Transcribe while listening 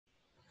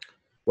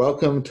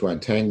Welcome to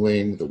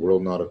Untangling the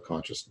World Knot of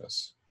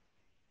Consciousness,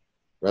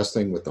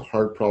 wrestling with the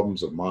hard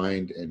problems of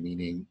mind and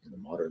meaning in the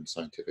modern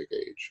scientific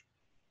age.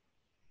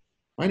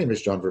 My name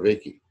is John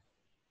Vervaeke.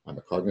 I'm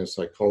a cognitive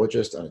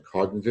psychologist and a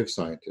cognitive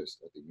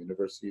scientist at the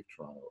University of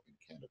Toronto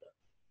in Canada.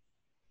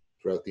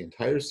 Throughout the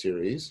entire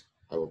series,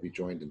 I will be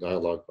joined in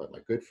dialogue by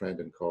my good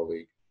friend and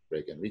colleague,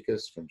 Gregg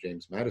from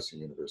James Madison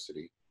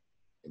University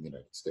in the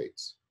United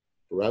States.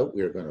 Throughout,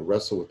 we are going to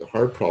wrestle with the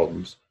hard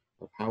problems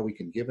of how we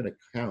can give an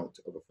account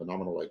of a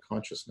phenomenon like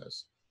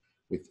consciousness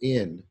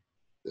within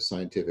the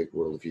scientific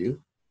worldview,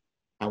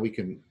 how we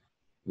can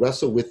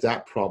wrestle with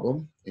that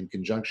problem in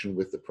conjunction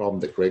with the problem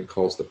that Gregg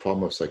calls the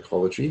problem of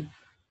psychology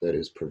that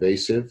is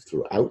pervasive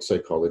throughout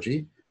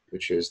psychology,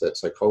 which is that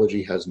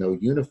psychology has no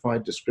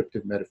unified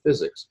descriptive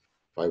metaphysics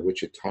by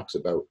which it talks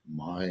about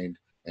mind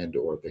and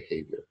or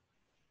behavior.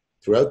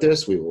 Throughout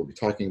this, we will be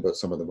talking about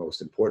some of the most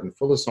important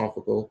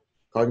philosophical,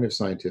 cognitive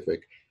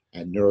scientific,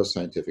 and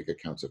neuroscientific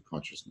accounts of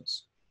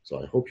consciousness. So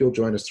I hope you'll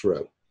join us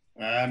throughout.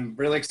 I'm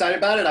really excited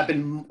about it. I've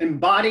been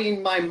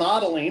embodying my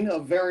modeling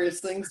of various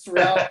things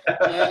throughout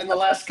in the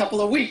last couple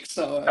of weeks.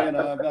 So,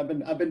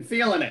 I've been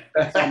feeling it.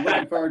 So I'm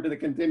looking forward to the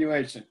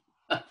continuation.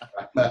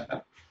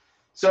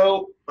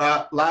 So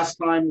last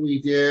time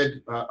we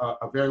did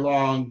a very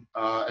long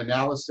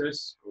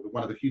analysis.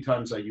 One of the few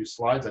times I use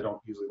slides. I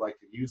don't usually like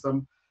to use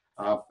them,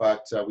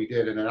 but we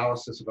did an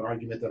analysis of an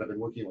argument that I've been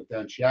working with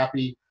Dan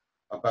Chiappi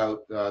about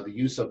the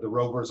use of the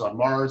rovers on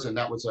Mars, and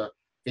that was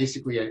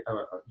basically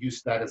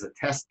use that as a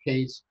test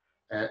case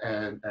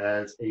and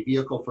as a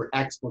vehicle for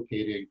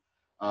explicating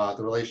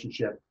the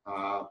relationship.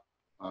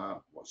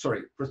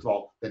 First of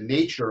all, the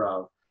nature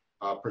of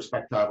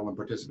perspectival and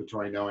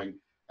participatory knowing,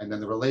 and then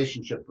the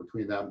relationship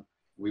between them.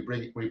 We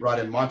brought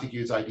in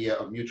Montague's idea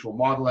of mutual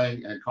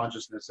modeling and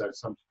consciousness as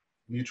some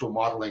mutual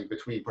modeling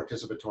between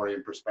participatory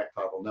and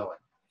perspectival knowing.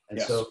 And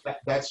yes. So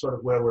that's sort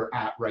of where we're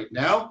at right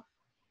now.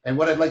 And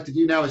what I'd like to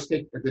do now is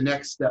take the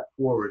next step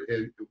forward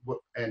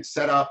and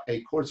set up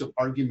a course of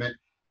argument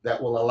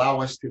that will allow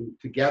us to,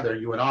 together,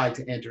 you and I,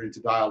 to enter into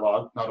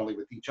dialogue, not only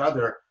with each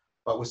other,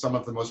 but with some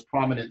of the most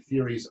prominent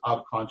theories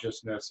of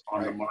consciousness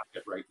on the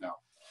market right now,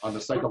 on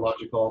the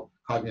psychological,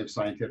 cognitive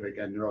scientific,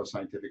 and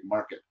neuroscientific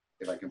market,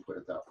 if I can put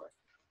it that way.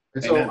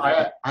 And so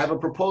I have a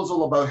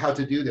proposal about how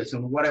to do this.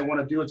 And what I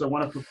want to do is I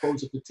want to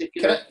propose a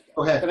particular...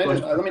 Go ahead.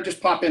 Let me just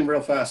pop in real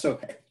fast.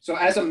 So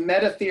as a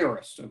meta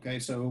theorist,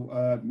 okay,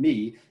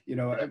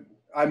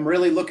 I'm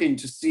really looking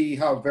to see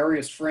how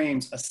various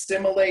frames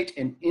assimilate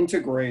and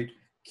integrate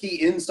key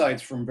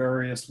insights from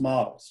various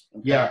models.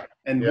 Okay? Yeah.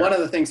 And one of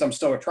the things I'm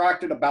so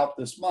attracted about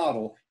this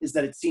model is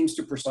that it seems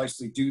to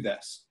precisely do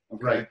this.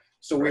 Okay. Right.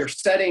 So we're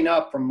setting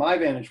up, from my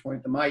vantage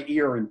point, my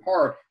ear in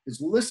part,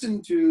 is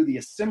listen to the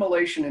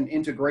assimilation and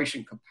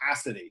integration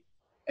capacity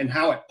and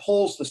how it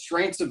pulls the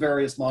strengths of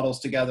various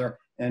models together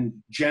and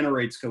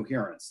generates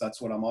coherence.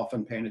 That's what I'm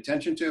often paying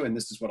attention to, and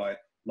this is what I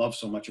love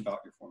so much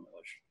about your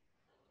formulation.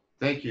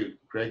 Thank you,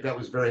 Greg. That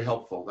was very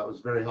helpful. That was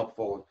very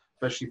helpful,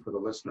 especially for the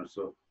listeners.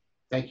 So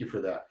thank you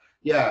for that.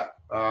 Yeah,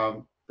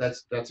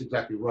 that's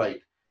exactly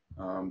right.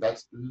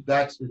 That's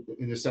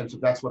in the sense of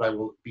that's what I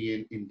will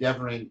be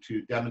endeavoring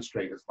to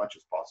demonstrate as much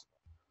as possible.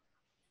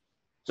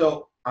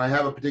 So I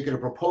have a particular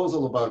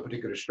proposal about a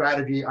particular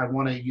strategy. I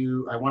want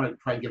to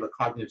try and give a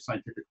cognitive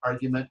scientific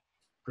argument,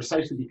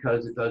 precisely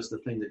because it does the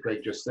thing that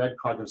Greg just said.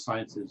 Cognitive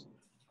science is,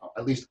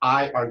 at least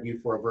I argue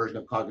for a version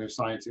of cognitive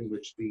science in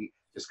which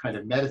this kind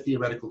of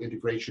meta-theoretical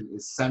integration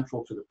is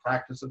central to the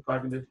practice of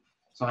cognitive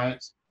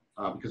science,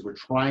 because we're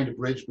trying to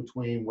bridge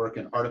between work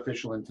in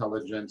artificial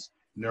intelligence,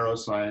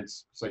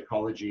 neuroscience,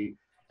 psychology,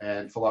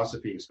 and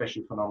philosophy,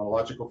 especially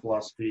phenomenological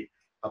philosophy,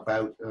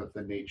 about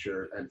the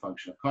nature and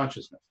function of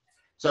consciousness.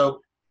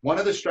 So one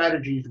of the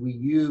strategies we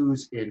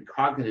use in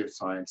cognitive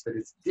science that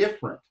is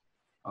different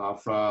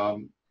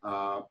from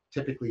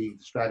typically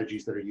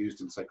strategies that are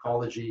used in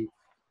psychology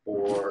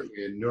or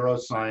in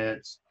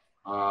neuroscience,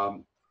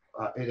 and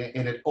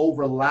it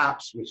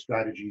overlaps with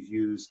strategies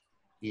used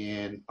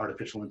in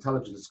artificial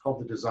intelligence. It's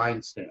called the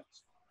design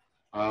stance.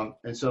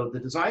 And so the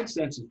design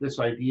stance is this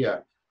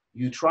idea: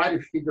 you try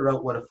to figure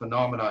out what a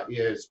phenomena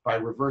is by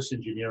reverse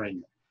engineering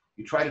it.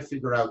 You try to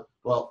figure out,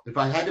 well, if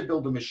I had to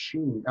build a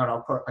machine,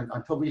 and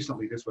until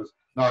recently this was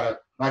not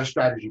a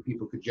strategy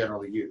people could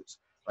generally use,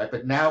 right?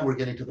 But now we're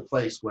getting to the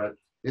place where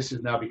this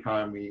is now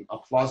becoming a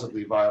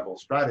plausibly viable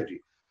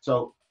strategy.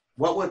 So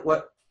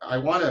what I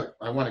want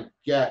to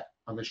get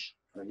on the,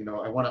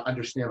 I want to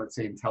understand, let's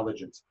say,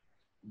 intelligence,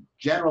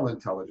 general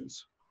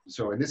intelligence.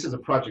 So, and this is a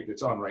project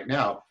that's on right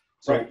now.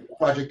 So the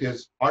project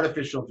is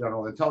artificial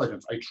general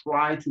intelligence. I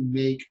try to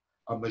make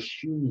a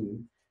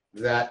machine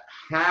that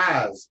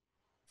has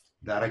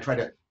that. I try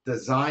to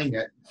design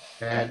it.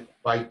 And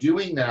by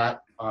doing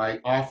that, I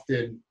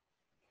often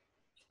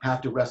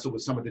have to wrestle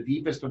with some of the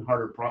deepest and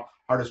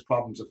hardest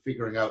problems of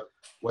figuring out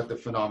what the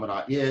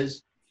phenomena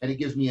is. And it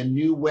gives me a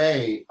new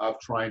way of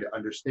trying to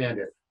understand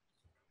it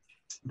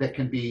that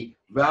can be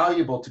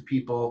valuable to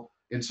people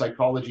in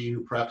psychology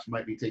who perhaps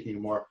might be taking a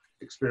more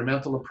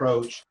experimental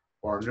approach,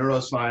 or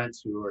neuroscience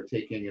who are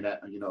taking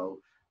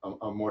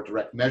a more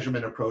direct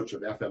measurement approach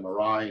of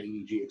fMRI and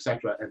EEG, et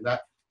cetera. And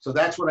so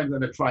that's what I'm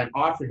going to try and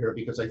offer here,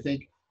 because I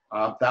think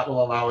that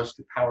will allow us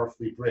to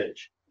powerfully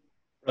bridge.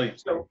 Right.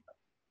 So,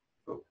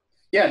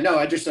 yeah,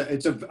 no,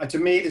 to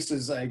me, this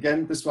is,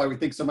 again, this is why we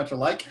think so much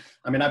alike.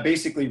 I mean, I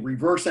basically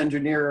reverse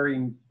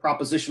engineering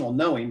propositional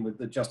knowing with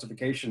the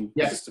justification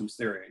systems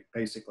theory,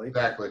 basically.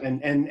 Exactly.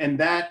 And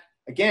that,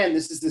 again,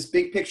 this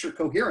big picture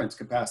coherence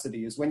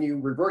capacity is when you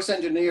reverse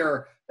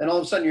engineer, then all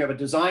of a sudden you have a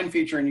design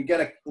feature and you get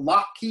a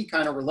lock key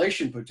kind of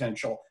relation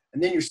potential.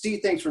 And then you see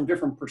things from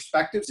different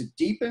perspectives. It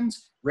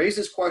deepens,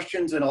 raises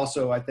questions, and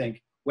also, I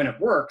think, when it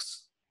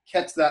works,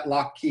 gets that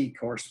lock key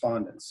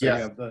correspondence. So you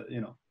have the,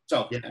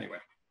 so anyway.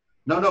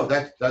 No,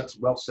 that's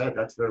well said.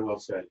 That's very well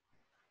said.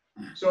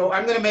 So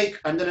I'm going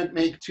to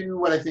make two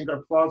what I think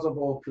are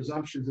plausible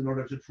presumptions in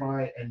order to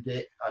try and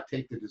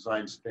take the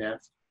design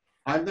stance.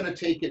 I'm going to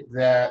take it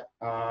that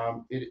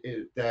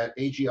that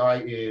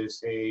AGI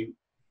is a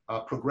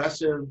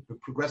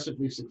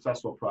progressively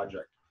successful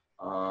project.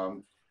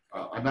 I'm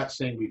not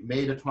saying we've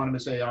made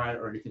autonomous AI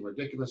or anything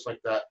ridiculous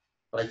like that,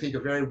 but I think a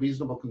very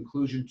reasonable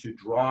conclusion to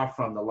draw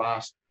from the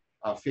last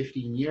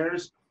 15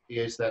 years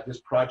is that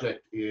this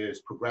project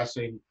is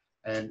progressing,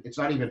 and it's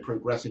not even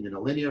progressing in a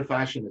linear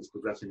fashion, it's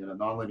progressing in a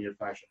nonlinear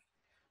fashion.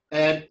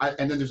 And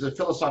then there's a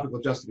philosophical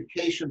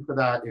justification for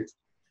that. It's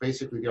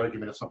basically the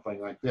argument of something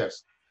like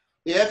this.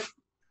 If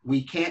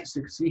we can't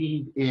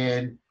succeed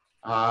in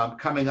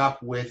coming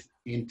up with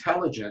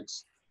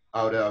intelligence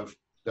out of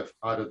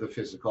the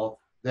physical,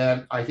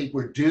 then I think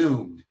we're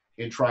doomed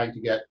in trying to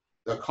get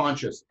the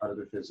conscious out of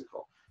the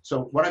physical.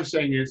 So what I'm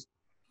saying is,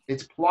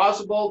 it's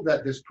plausible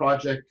that this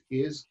project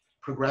is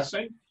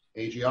progressing,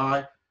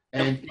 AGI,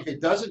 and if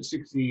it doesn't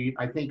succeed,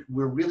 I think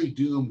we're really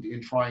doomed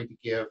in trying to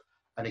give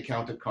an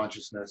account of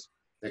consciousness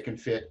that can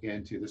fit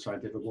into the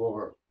scientific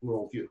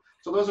worldview.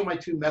 So those are my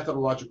two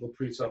methodological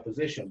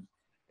presuppositions.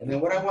 And then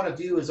what I want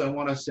to do is I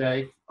want to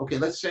say, okay,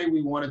 let's say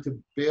we wanted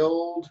to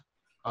build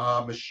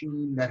a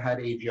machine that had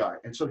AGI.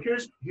 And so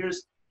here's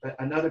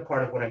another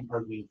part of what I'm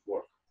arguing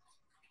for.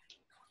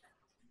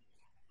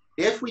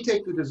 If we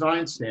take the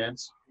design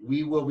stance,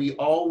 we will be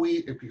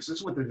always, because this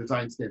is what the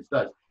design stance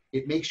does,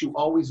 it makes you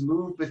always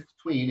move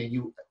between, and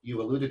you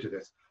alluded to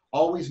this,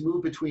 always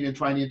move between and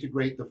trying to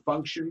integrate the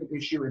function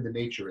issue and the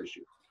nature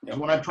issue. So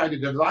when I'm trying to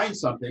design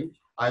something,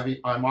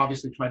 I'm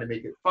obviously trying to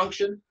make it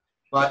function,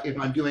 but if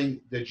I'm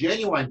doing the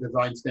genuine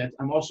design stance,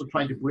 I'm also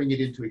trying to bring it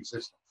into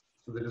existence.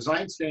 So the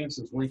design stance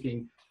is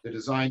linking the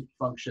design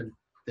function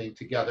thing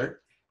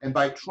together. And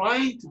by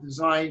trying to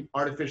design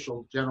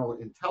artificial general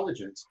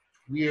intelligence,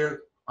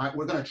 we're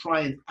going to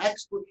try and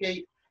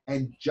explicate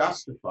and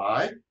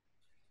justify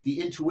the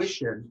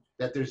intuition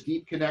that there's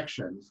deep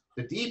connections,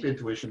 the deep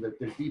intuition that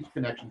there's deep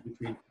connections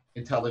between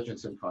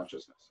intelligence and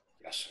consciousness.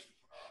 Yes.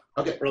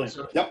 Okay. Brilliant.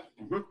 So yep.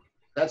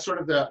 That's sort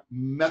of the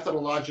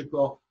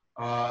methodological,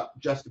 the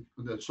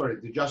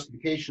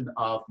justification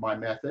of my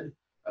method.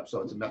 So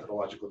it's a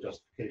methodological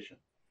justification.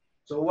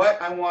 So what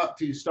I want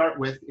to start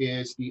with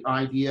is the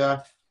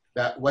idea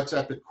that what's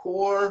at the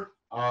core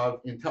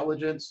of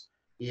intelligence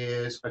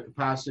is a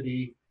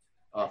capacity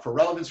for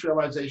relevance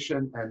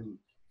realization, and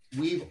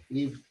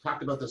we've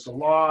talked about this a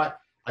lot.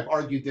 I've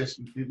argued this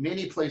in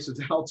many places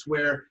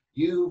elsewhere.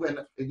 You've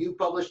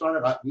published on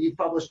it. We've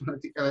published on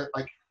it together.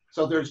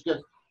 So there's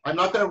just, I'm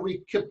not going to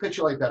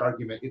recapitulate that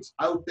argument. It's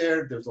out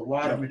there. There's a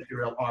lot of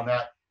material on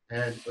that,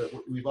 and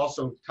we've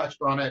also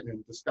touched on it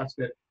and discussed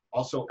it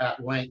also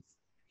at length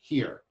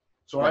here.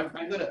 So I'm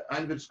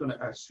just going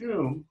to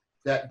assume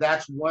that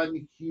that's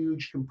one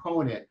huge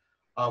component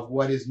of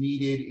what is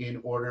needed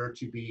in order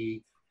to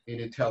be an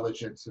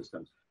intelligent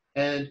system.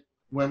 And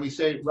when we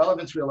say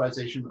relevance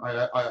realization,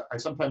 I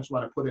sometimes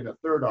want to put in a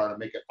third R and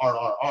make it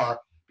RRR,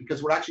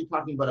 because we're actually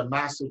talking about a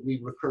massively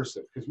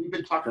recursive, because we've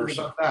been talking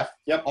about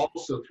that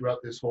also throughout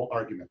this whole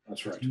argument.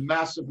 That's right. It's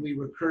massively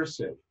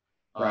recursive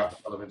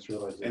relevance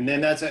realization. And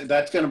then that's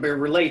going to be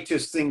relate to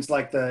things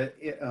like the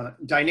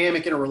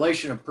dynamic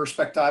interrelation of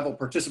perspectival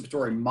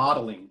participatory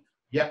modeling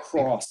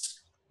across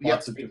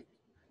lots of people.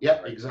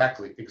 Yep,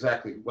 exactly.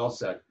 Well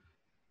said.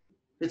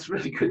 It's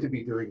really good to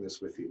be doing this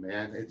with you,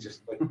 man. It's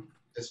just like,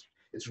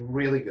 it's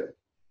really good.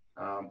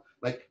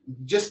 Like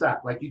just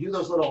that, like you do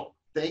those little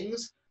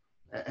things,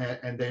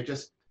 and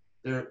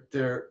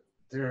they're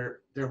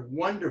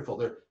wonderful.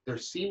 They're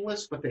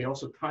seamless, but they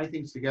also tie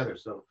things together.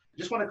 So I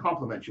just want to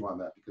compliment you on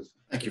that, because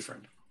thank you,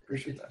 friend.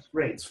 Appreciate that.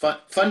 Great. It's fun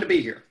to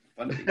be here.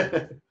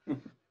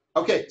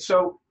 Okay,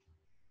 so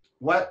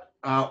what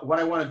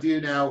I want to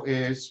do now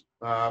is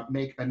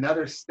make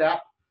another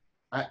step,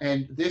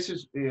 and this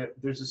is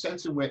there's a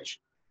sense in which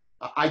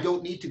I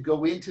don't need to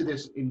go into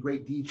this in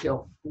great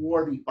detail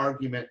for the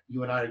argument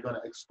you and I are going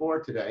to explore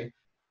today,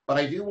 but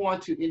I do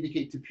want to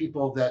indicate to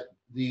people that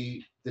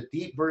the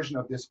deep version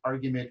of this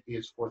argument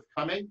is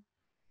forthcoming,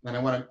 and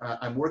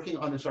I'm working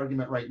on this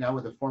argument right now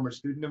with a former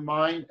student of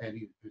mine, and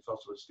he's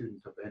also a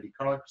student of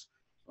Henriques,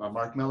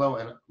 Mark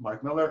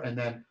Miller, and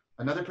then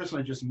another person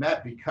I just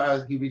met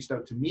because he reached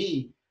out to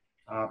me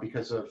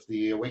because of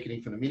the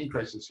Awakening from the Meaning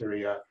Crisis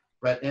area,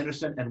 Brett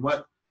Anderson. And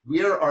what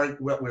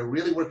what we're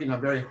really working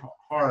on very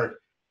hard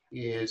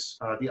is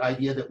the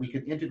idea that we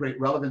can integrate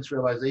relevance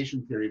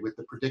realization theory with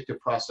the predictive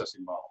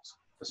processing models,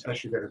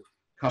 especially that have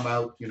come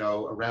out, you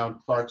know, around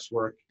Clark's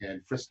work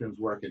and Friston's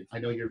work, and I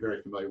know you're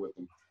very familiar with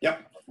them.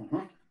 Yep.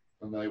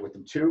 Familiar with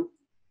them too.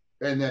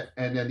 And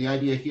then the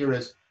idea here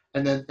is,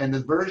 and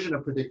the version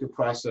of predictive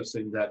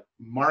processing that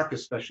Mark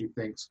especially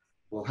thinks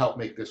will help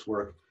make this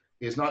work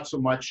is not so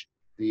much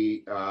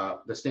the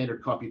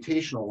standard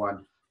computational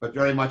one, but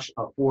very much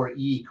a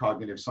 4E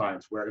cognitive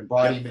science, where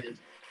embodiment,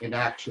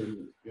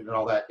 inaction, and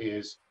all that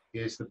is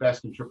the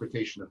best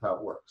interpretation of how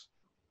it works.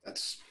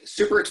 That's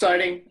super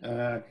exciting.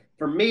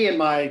 For me, in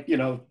my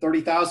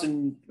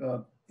 30,000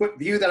 foot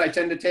view that I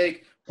tend to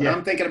take, when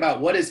I'm thinking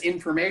about what is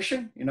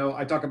information,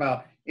 I talk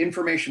about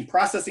information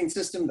processing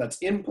system, that's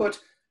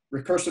input,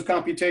 recursive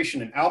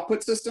computation, and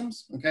output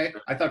systems. Okay,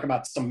 I talk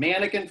about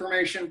semantic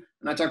information,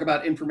 and I talk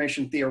about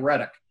information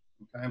theoretic.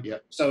 Okay,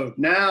 so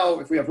now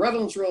if we have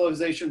relevance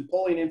realization,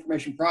 pulling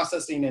information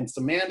processing and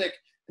semantic,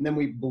 and then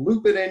we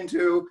loop it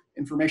into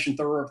information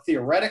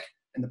theoretic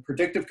and the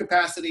predictive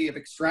capacity of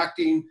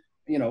extracting,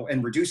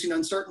 and reducing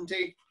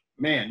uncertainty,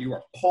 man, you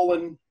are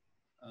pulling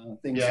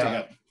things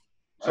together.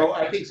 So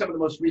I think some of the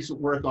most recent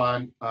work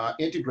on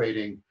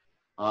integrating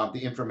the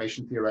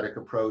information theoretic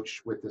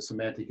approach with the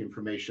semantic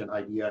information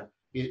idea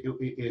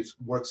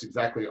works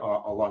exactly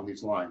along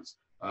these lines.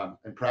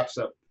 And perhaps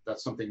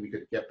that's something we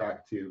could get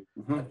back to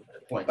at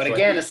that point. But so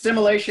again,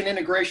 assimilation,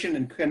 integration,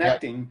 and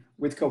connecting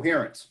with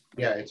coherence.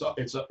 Yeah,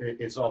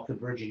 it's all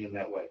converging in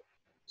that way.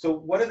 So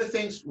one of the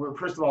things,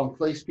 first of all, in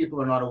case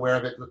people are not aware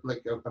of it,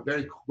 like a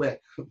very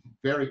quick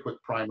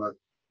primer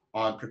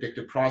on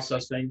predictive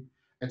processing.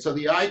 And so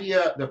the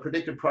idea, the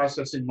predictive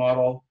processing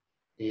model,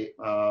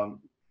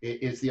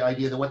 is the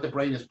idea that what the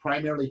brain is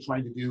primarily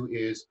trying to do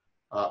is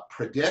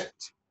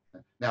predict.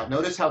 Now,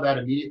 notice how that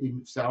immediately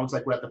sounds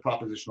like we're at the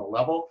propositional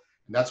level,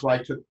 and that's why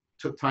I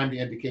took time to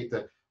indicate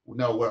that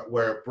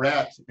where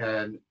Brent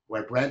and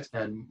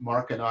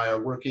Mark and I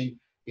are working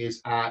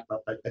is at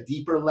a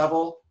deeper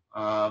level.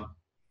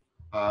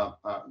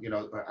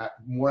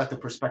 More at the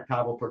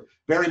perspectival,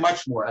 very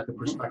much more at the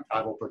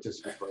perspectival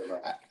participatory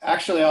level.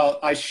 Actually,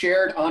 I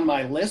shared on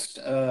my list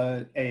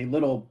a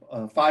little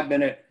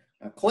 5-minute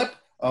clip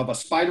of a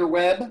spider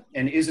web,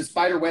 and is a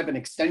spider web an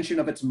extension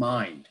of its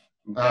mind?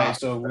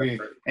 Okay,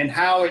 and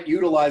how it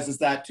utilizes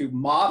that to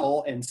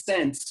model and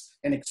sense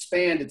and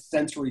expand its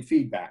sensory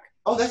feedback.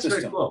 Oh, that's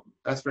system. Very cool.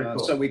 That's very cool.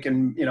 So we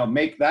can,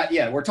 make that.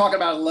 Yeah, we're talking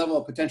about a level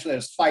of potentially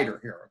a spider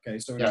here. Okay,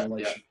 so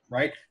relation,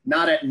 right?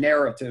 Not at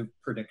narrative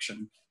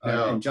prediction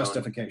and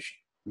justification.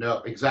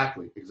 No,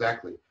 exactly.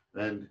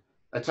 And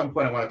at some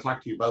point, I want to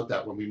talk to you about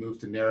that when we move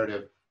to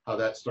narrative, how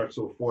that starts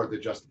to afford the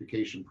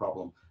justification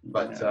problem.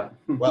 But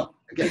well,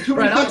 again,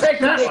 I'll take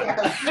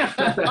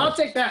that one. I'll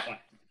take that one.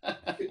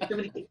 Too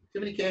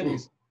many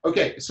candies.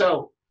 Okay,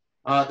 so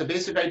the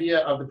basic idea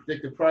of the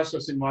predictive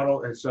processing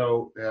model, and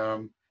so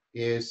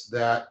is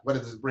that what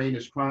the brain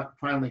is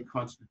constantly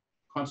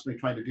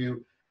trying to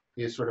do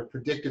is sort of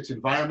predict its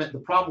environment. The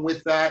problem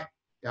with that,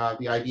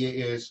 the idea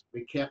is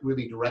it can't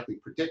really directly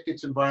predict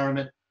its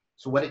environment.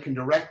 So what it can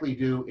directly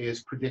do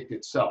is predict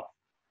itself.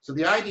 So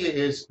the idea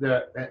is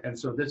that, and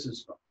so this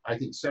is, I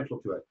think, central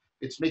to it.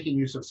 It's making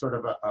use of sort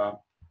of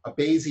a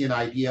Bayesian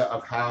idea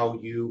of how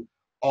you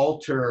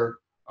alter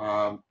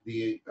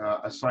the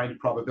assigned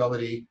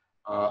probability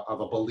of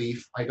a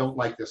belief. I don't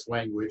like this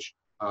language,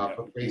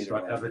 but based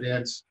on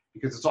evidence,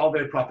 because it's all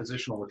very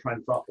propositional. We're trying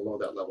to drop below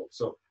that level.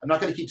 So I'm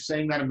not going to keep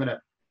saying that. I'm going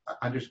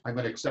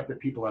to accept that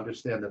people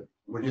understand that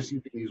we're just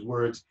using these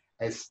words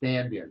as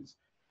stand-ins.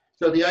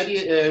 So the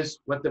idea is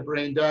what the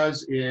brain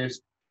does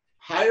is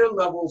higher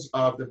levels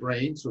of the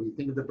brain. So you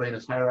think of the brain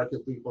as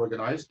hierarchically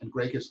organized, and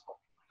Gregg has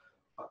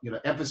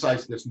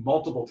emphasized this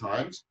multiple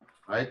times,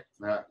 right?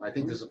 I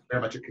think there's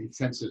very much a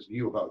consensus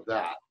view about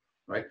that,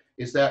 right?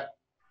 Is that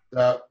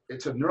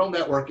it's a neural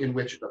network in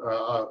which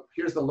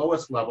here's the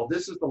lowest level.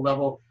 This is the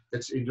level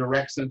that's in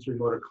direct sensory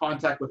motor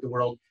contact with the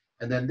world.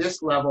 And then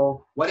this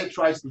level, what it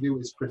tries to do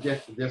is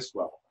predict this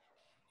level.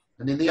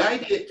 And then the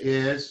idea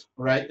is,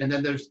 right, and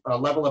then there's a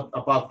level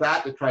above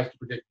that tries to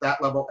predict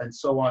that level, and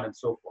so on and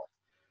so forth.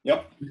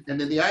 Yep. And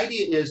then the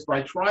idea is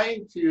by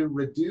trying to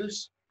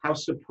reduce how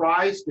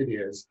surprised it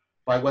is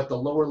by what the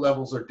lower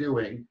levels are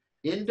doing,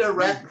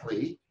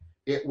 indirectly,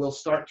 it will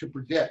start to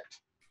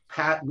predict,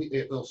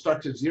 it will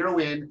start to zero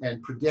in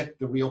and predict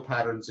the real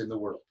patterns in the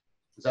world.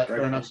 Is that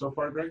fair enough so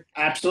far, Gregg?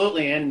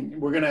 Absolutely,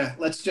 and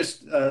let's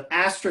just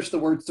asterisk the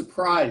word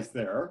surprise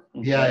there.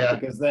 Okay? Yeah.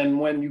 Because then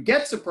when you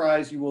get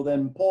surprised, you will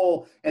then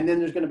pull, and then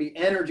there's going to be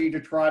energy to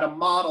try to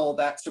model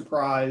that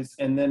surprise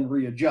and then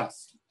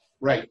readjust.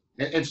 Right,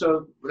 and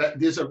so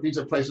these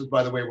are places,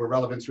 by the way, where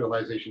relevance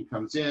realization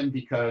comes in,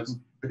 because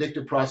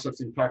predictive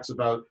processing talks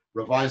about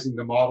revising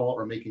the model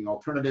or making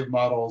alternative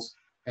models,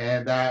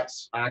 and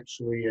that's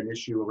actually an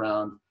issue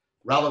around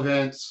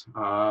relevance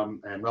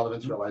and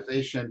relevance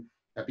realization.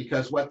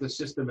 Because what the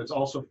system is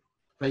also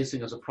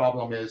facing as a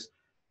problem is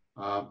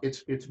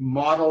it's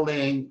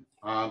modeling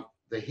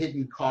the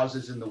hidden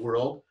causes in the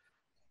world,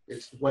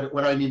 it's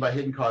what I mean by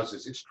hidden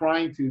causes. It's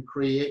trying to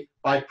create,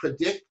 by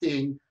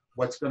predicting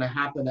what's going to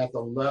happen at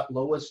the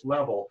lowest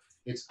level,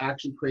 it's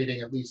actually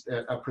creating at least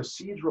a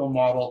procedural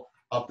model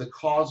of the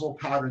causal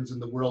patterns in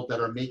the world that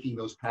are making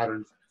those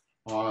patterns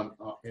on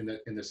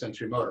in the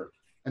sensory motor.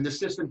 And the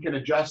system can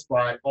adjust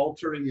by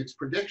altering its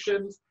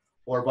predictions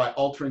or by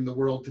altering the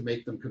world to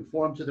make them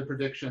conform to the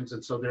predictions.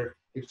 And so there,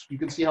 you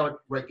can see how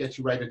it gets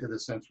you right into the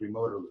sensory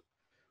motor loop.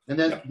 And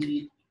then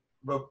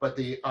but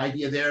the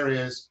idea there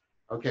is,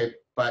 okay,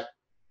 but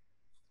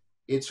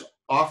it's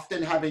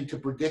often having to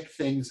predict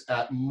things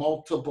at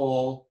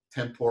multiple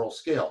temporal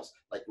scales.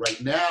 Like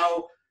right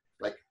now,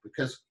 like,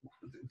 because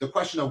the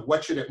question of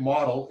what should it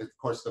model, of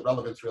course, the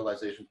relevance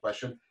realization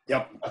question.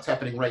 Yep. What's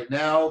happening right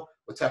now,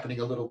 what's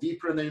happening a little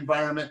deeper in the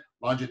environment,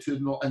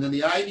 longitudinal. And then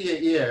the idea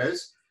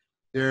is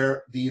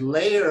the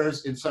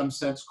layers in some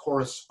sense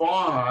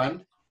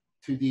correspond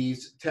to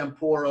these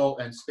temporal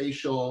and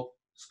spatial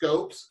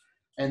scopes.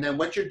 And then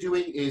what you're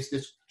doing is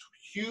this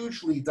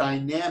hugely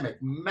dynamic,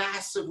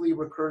 massively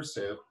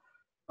recursive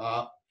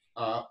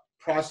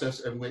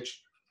process in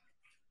which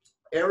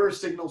error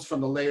signals from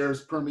the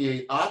layers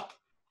permeate up,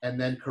 and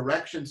then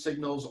correction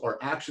signals or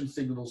action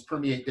signals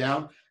permeate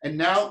down. And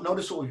now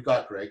notice what we've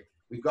got, Greg.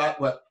 We've got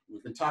what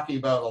we've been talking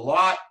about a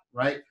lot,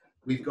 right?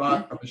 We've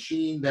got a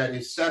machine that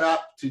is set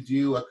up to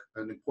do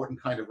an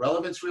important kind of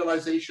relevance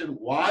realization.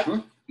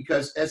 Why?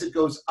 Because as it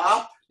goes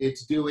up,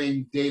 it's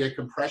doing data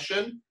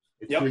compression.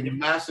 It's doing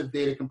massive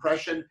data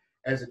compression.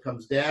 As it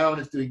comes down,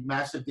 it's doing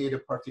massive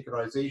data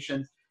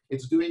particularization.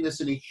 It's doing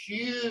this in a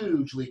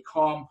hugely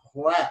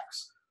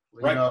complex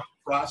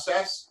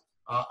process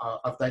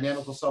of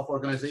dynamical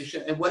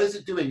self-organization. And what is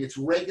it doing? It's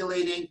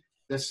regulating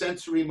the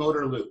sensory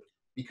motor loop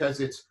because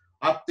it's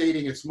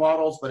updating its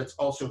models, but it's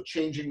also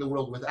changing the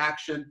world with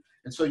action.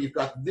 And so you've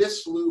got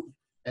this loop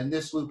and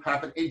this loop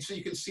happen. And so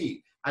you can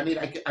see, I mean,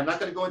 I'm not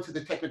going to go into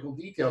the technical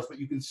details, but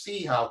you can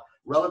see how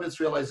relevance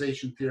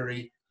realization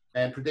theory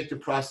and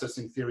predictive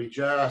processing theory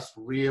just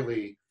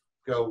really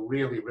go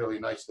really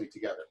nicely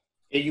together.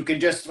 You can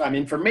just, I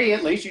mean, for me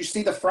at least, you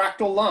see the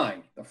fractal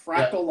line,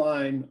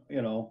 line,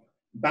 you know,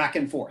 back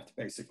and forth,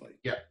 basically.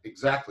 Yeah,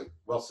 exactly.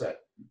 Well said.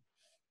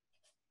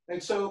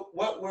 And so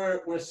what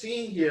we're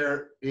seeing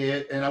here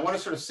is, and I want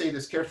to sort of say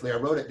this carefully. I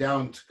wrote it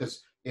down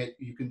because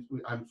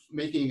I'm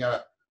making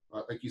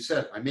like you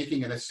said, I'm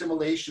making an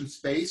assimilation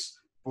space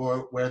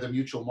for where the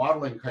mutual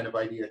modeling kind of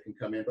idea can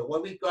come in. But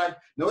what we've got,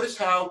 notice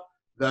how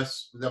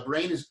the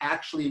brain is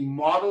actually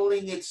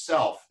modeling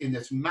itself in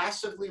this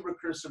massively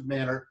recursive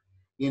manner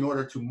in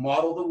order to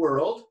model the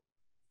world.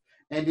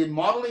 And in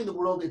modeling the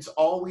world, it's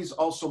always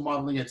also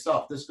modeling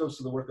itself. This goes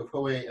to the work of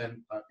Hohe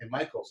and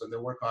Michaels and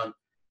their work on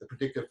the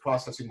predictive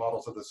processing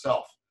models of the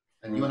self.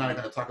 And you and I are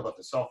going to talk about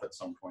the self at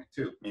some point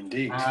too.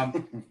 Indeed.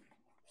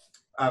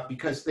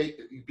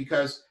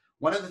 Because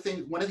one of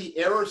the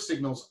error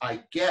signals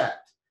I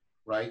get,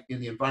 right,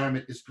 in the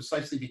environment is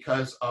precisely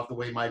because of the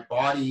way my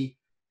body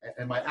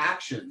and my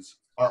actions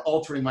are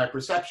altering my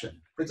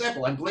perception. For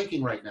example, I'm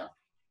blinking right now.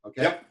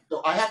 Okay.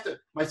 So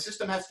my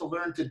system has to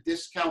learn to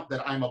discount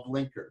that I'm a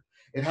blinker.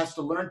 It has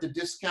to learn to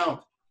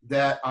discount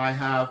that I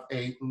have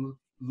a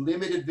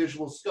limited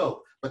visual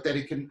scope, but that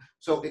it can,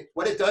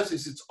 what it does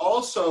is it's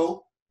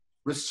also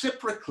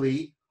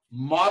reciprocally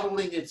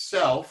modeling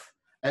itself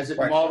as it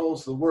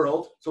models the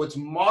world. So it's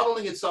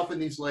modeling itself in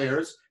these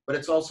layers, but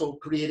it's also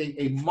creating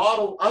a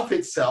model of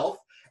itself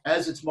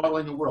as it's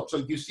modeling the world. So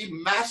you see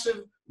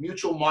massive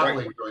mutual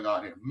modeling going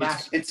on here.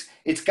 Massive.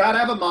 It's got to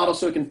have a model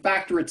so it can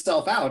factor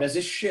itself out as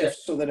it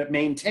shifts so that it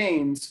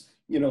maintains,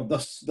 you know, the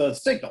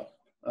signal,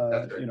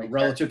 you know,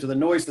 relative to the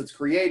noise that's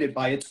created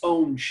by its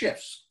own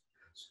shifts.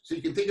 So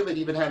you can think of it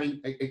even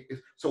having,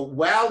 so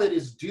while it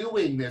is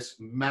doing this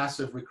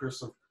massive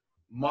recursive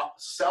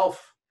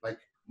self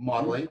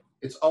modeling,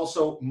 it's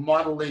also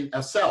modeling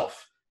a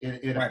self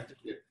in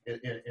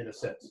a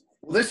sense.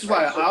 Well, this is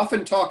why I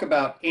often talk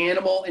about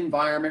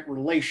animal-environment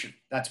relation.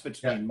 That's what's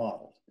being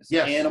modeled. It's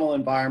the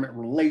animal-environment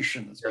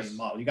relation that's being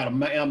modeled. You got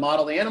to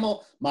model the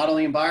animal, model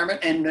the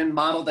environment, and then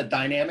model the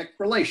dynamic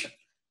relation.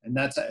 And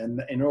that's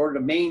in order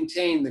to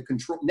maintain the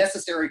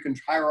necessary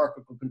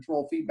hierarchical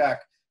control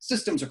feedback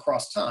systems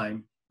across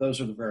time. Those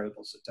are the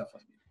variables that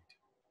definitely need.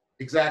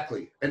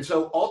 Exactly. And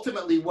so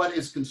ultimately, what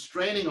is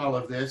constraining all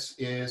of this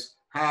is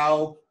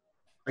how,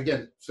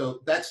 again, so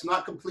that's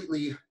not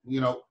completely,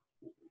 you know,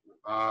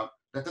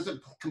 that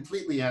doesn't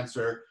completely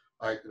answer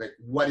like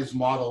what is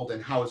modeled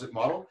and how is it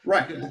modeled.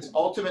 Right. Because it's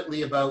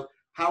ultimately about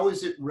how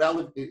is it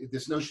relevant,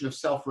 this notion of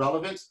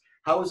self-relevance,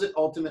 how is it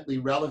ultimately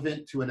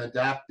relevant to an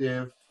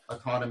adaptive,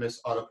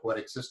 autonomous,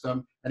 autopoietic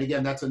system? And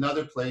again, that's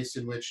another place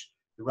in which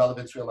the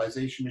relevance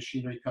realization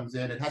machinery comes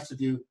in. It has to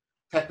do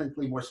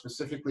technically more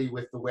specifically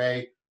with the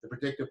way the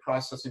predictive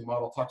processing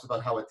model talks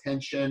about how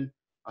attention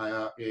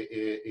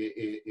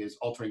is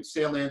altering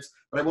salience,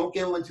 but I won't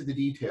go into the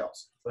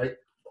details, right?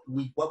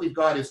 What we've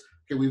got is,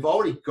 okay, we've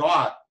already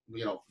got,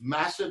 you know,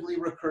 massively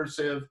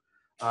recursive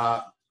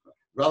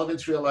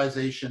relevance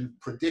realization,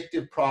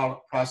 predictive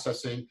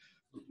processing,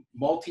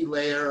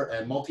 multi-layer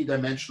and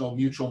multi-dimensional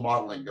mutual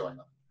modeling going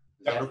on.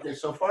 that okay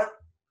so far?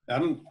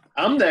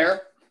 I'm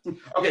there.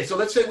 Okay, so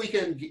let's say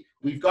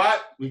we've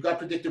got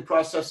predictive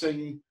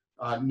processing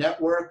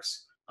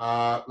networks.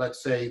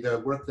 Let's say the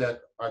work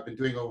that I've been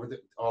doing over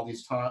all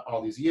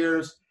these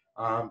years.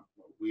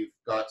 We've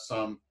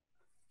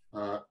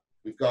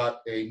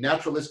got a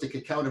naturalistic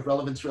account of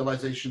relevance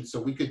realization. So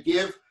we could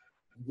give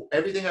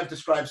everything I've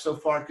described so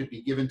far could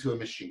be given to a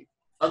machine.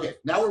 Okay,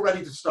 now we're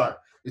ready to start.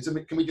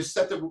 Can we just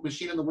set the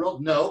machine in the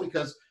world? No,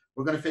 because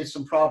we're going to face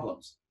some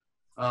problems.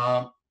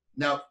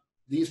 Now,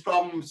 these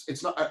problems,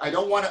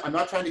 I'm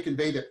not trying to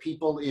convey that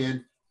people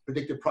in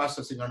predictive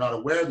processing are not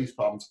aware of these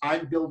problems.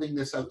 I'm building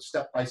this out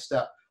step by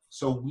step.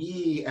 So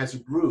we as a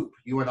group,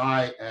 you and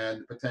I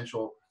and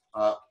potential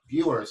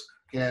viewers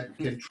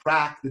can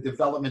track the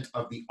development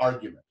of the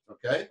argument,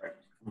 okay?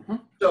 Mm-hmm.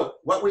 So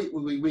what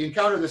we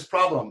encounter this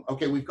problem.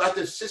 Okay, we've got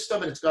this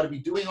system and it's got to be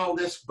doing all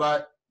this,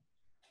 but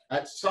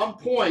at some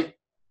point,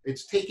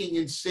 it's taking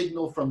in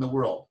signal from the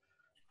world.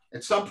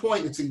 At some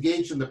point, it's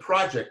engaged in the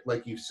project,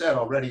 like you've said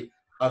already,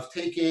 of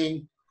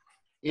taking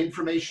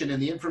information in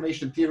the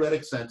information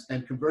theoretic sense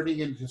and converting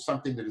it into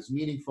something that is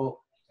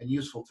meaningful and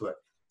useful to it.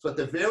 So at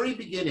the very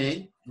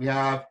beginning, we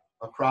have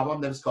a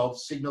problem that is called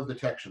signal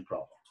detection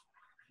problem.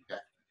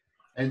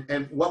 Okay,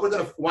 and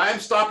why I'm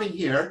stopping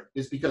here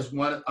is because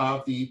one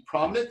of the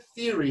prominent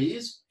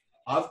theories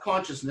of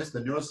consciousness,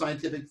 the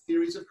neuroscientific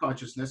theories of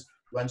consciousness,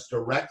 runs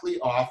directly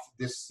off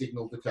this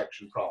signal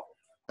detection problem.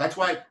 That's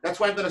why I'm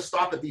going to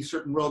stop at these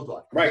certain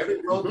roadblocks. Right.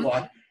 Every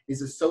roadblock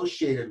is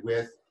associated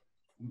with,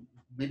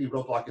 maybe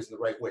roadblock isn't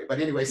the right way, but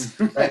anyways,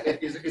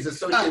 is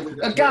associated with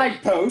a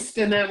guidepost,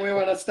 and then we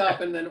want to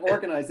stop and then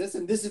organize this.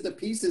 And this is the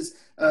pieces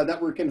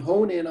that we can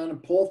hone in on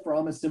and pull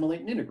from, assimilate,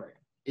 and integrate.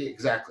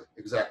 Exactly.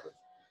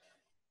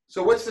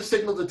 So what's the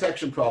signal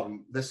detection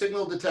problem? The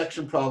signal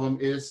detection problem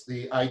is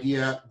the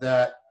idea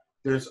that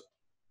there's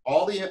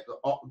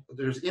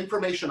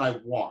information I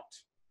want.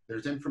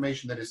 There's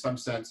information that is in some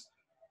sense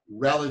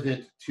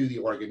relevant to the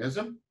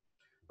organism.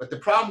 But the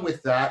problem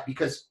with that,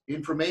 because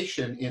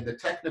information in the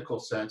technical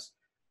sense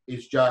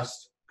is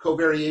just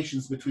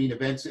covariations between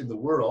events in the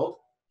world,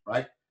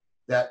 right?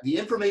 That the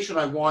information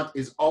I want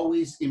is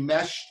always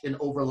enmeshed and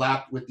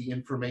overlapped with the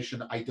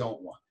information I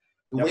don't want.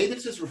 The way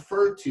this is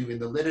referred to in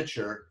the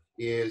literature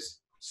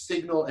is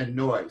signal and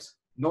noise.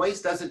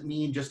 Noise doesn't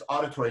mean just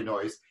auditory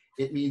noise.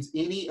 It means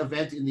any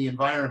event in the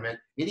environment,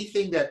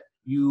 anything that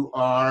you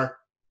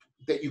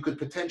could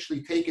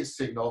potentially take as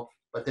signal,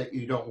 but that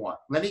you don't want.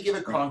 Let me give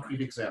a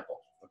concrete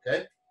example,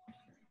 okay?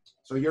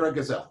 So you're a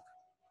gazelle,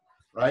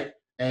 right?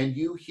 And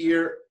you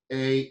hear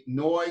a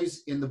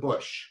noise in the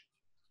bush,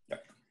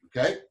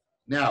 okay?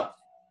 Now,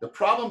 the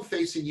problem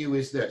facing you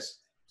is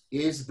this.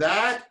 Is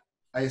that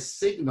a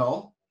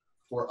signal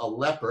for a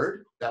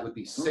leopard? That would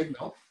be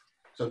signal.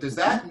 So does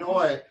that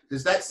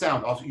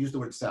sound, I'll use the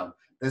word sound,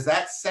 does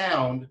that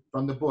sound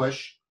from the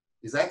bush,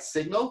 is that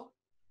signal?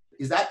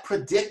 Is that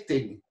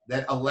predicting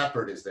that a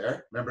leopard is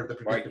there? Remember the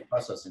predictive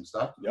processing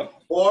stuff? Yep.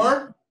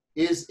 Or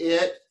is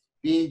it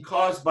being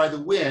caused by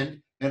the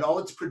wind, and all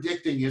it's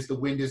predicting is the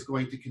wind is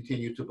going to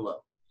continue to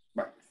blow?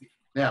 Right.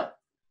 Now,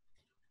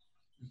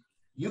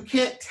 you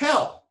can't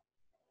tell,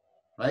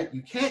 right?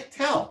 You can't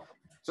tell.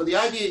 So the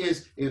idea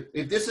is,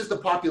 if this is the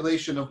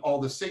population of all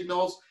the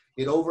signals,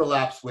 it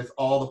overlaps with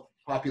all the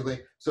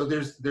population. So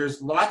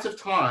there's lots of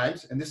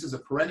times, and this is a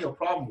perennial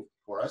problem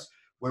for us,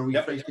 where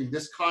we're facing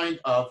this kind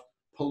of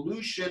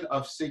pollution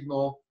of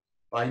signal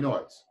by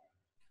noise.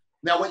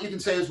 Now, what you can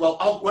say is, well,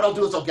 what I'll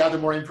do is I'll gather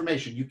more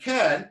information. You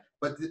can,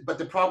 but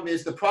the problem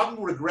is, the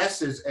problem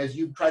regresses as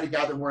you try to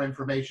gather more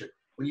information.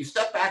 When you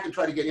step back and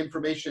try to get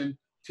information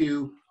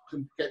to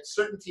get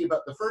certainty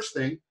about the first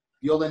thing,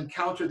 you'll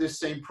encounter this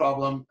same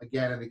problem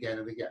again and again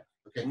and again.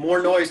 Okay.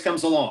 More noise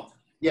comes along.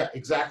 Yeah,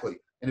 exactly.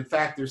 And in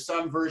fact, there's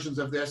some versions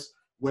of this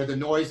where the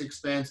noise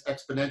expands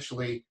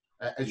exponentially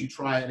as you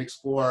try and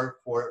explore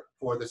for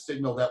the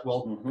signal that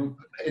will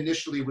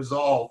initially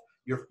resolve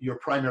your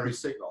primary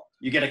signal.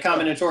 You get a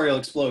combinatorial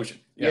explosion.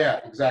 Yeah,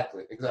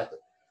 exactly.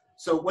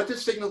 So what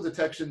does signal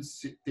detection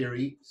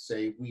theory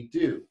say we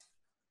do?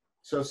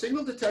 So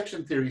signal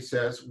detection theory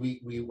says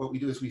what we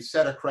do is we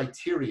set a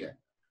criterion.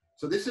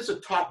 So this is a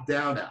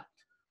top-down act.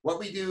 What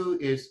we do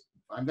is,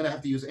 I'm going to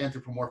have to use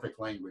anthropomorphic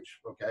language,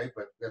 okay?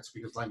 But that's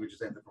because language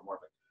is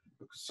anthropomorphic.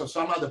 So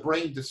somehow the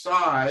brain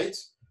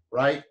decides,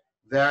 right,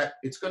 that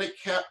it's going to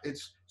count.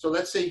 So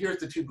let's say here's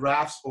the two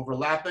graphs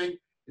overlapping.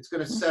 It's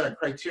going to set a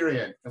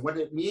criterion. And what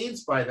it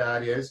means by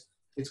that is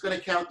it's going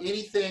to count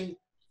anything,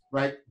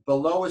 right,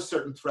 below a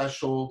certain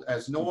threshold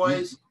as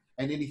noise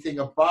and anything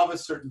above a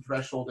certain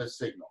threshold as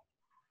signal.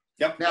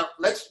 Yep. Now,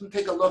 let's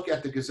take a look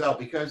at the gazelle,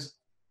 because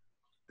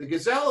the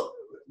gazelle,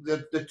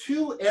 the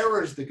two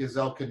errors the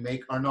gazelle can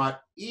make are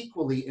not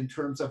equally in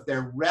terms of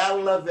their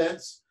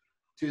relevance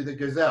to the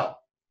gazelle,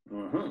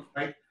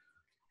 right?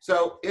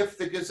 So if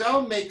the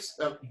gazelle makes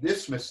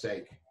this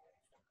mistake,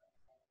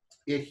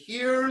 it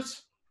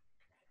hears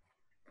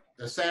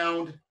the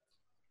sound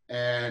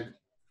and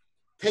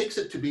takes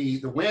it to be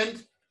the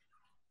wind,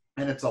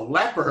 and it's a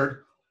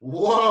leopard.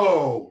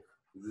 Whoa,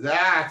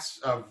 That's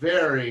a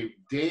very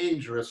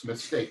dangerous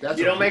mistake. That's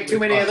You don't make too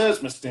many of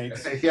those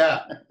mistakes.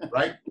 Yeah,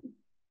 right.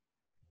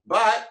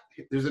 But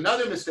there's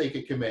another mistake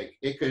it can make.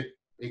 It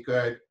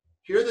could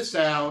hear the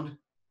sound,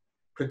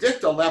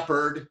 predict a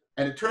leopard,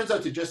 and it turns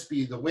out to just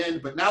be the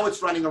wind, but now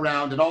it's running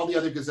around and all the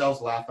other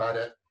gazelles laugh at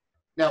it.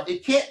 Now,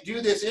 it can't do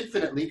this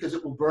infinitely because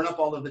it will burn up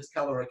all of its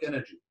caloric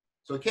energy.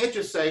 So it can't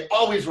just say,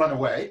 always run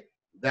away.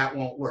 That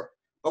won't work.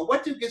 But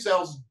what do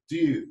gazelles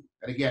do?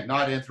 And again,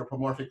 not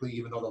anthropomorphically,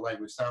 even though the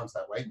language sounds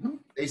that way. Mm-hmm.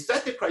 They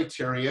set the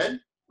criterion,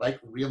 like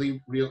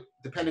really,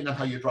 depending on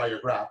how you draw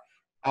your graph.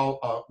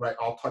 I'll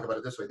talk about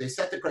it this way. They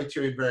set the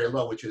criterion very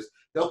low, which is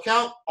they'll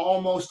count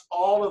almost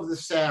all of the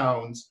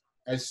sounds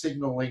as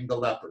signaling the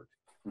leopard,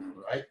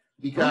 right?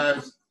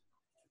 Because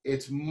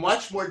it's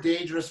much more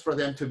dangerous for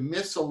them to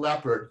miss a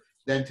leopard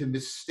than to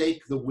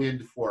mistake the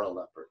wind for a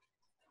leopard.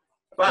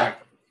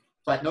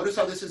 But notice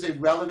how this is a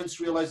relevance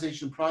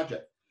realization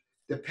project.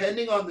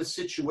 Depending on the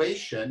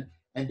situation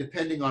and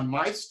depending on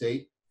my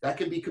state, that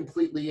can be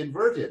completely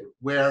inverted,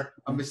 where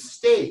a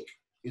mistake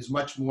is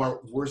much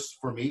more worse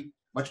for me,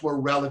 much more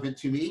relevant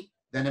to me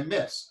than a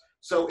miss.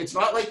 So it's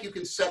not like you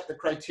can set the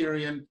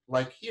criterion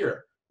like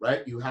here,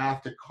 right? You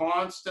have to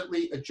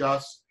constantly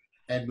adjust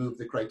and move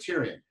the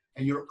criterion.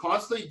 And you're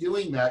constantly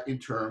doing that in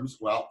terms,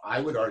 well, I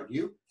would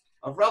argue,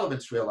 of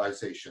relevance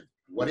realization.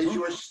 What is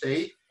your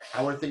state?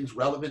 How are things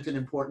relevant and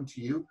important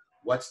to you?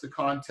 What's the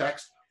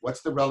context?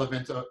 What's the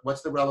relevance,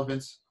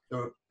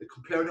 the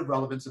comparative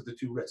relevance of the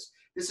two risks?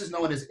 This is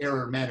known as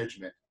error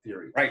management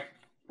theory. Right.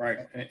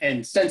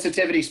 And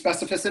sensitivity,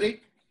 specificity?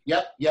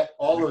 Yep,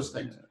 all those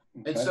things.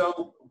 Okay. And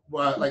so,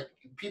 like,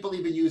 people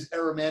even use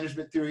error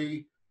management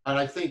theory, and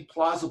I think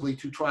plausibly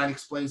to try and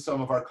explain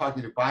some of our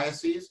cognitive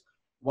biases,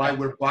 why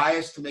we're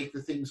biased to make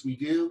the things we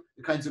do,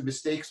 the kinds of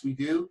mistakes we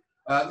do.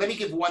 Let me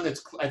give one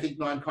that's, I think,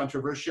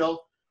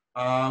 non-controversial.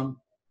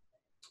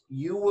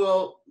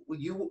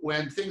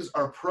 When things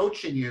are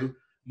approaching you,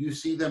 you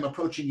see them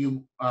approaching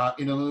you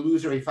in an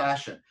illusory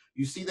fashion.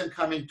 You see them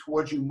coming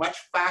towards you much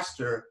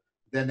faster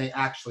than they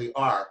actually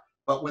are.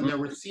 But when they're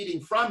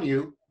receding from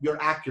you,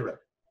 you're accurate.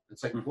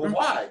 It's like, well,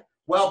 why?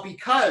 Well,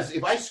 because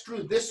if I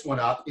screw this one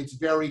up, it's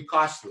very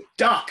costly.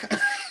 Duck.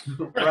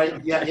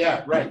 Right?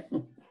 Yeah, right.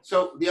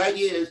 So the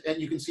idea is,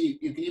 and you can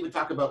even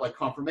talk about like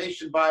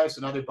confirmation bias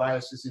and other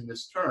biases in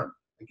this term.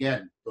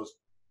 Again,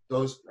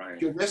 those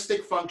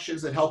heuristic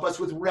functions that help us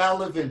with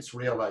relevance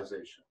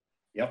realization.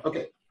 Yep.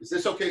 Okay. Is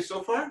this okay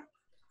so far?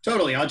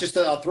 Totally. I'll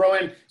throw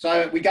in.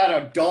 So we got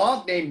a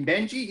dog named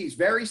Benji. He's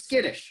very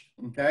skittish.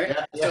 Okay.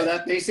 Yeah. So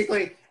that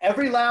basically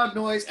every loud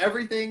noise,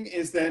 everything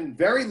is then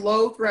very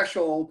low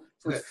threshold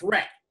for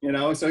threat.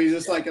 So he's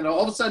just like,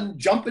 all of a sudden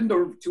jumping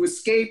to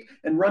escape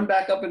and run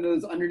back up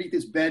underneath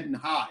his bed and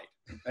hide.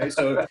 Okay.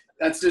 So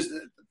that's just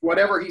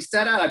whatever he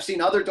set out. I've seen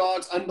other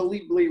dogs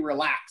unbelievably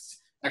relaxed.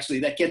 Actually,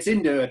 that gets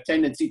into a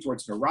tendency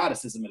towards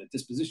neuroticism at a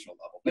dispositional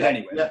level. But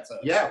anyway.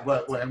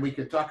 And we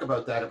could talk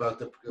about that, about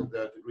the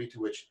degree to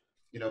which,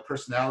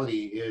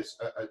 personality is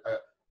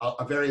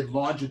a very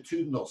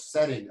longitudinal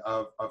setting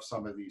of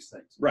some of these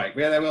things. Right.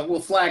 We'll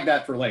flag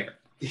that for later.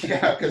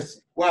 Yeah,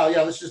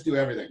 let's just do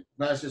everything.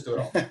 No, let's just do it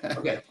all.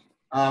 Okay.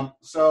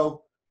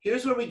 So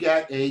here's where we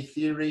get a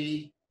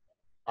theory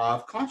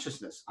of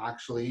consciousness,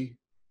 actually,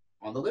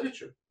 on the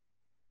literature.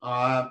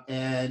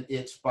 And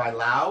it's by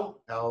Lau,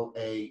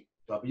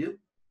 L-A-W.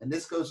 And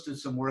this goes to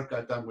some work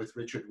I've done with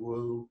Richard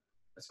Wu,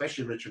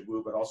 especially Richard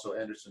Wu, but also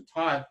Anderson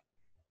Todd.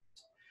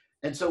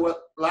 And so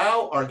what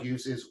Lau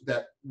argues is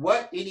that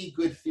what any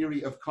good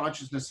theory of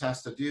consciousness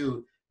has to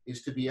do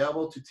is to be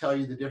able to tell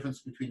you the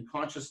difference between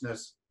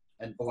consciousness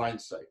and blind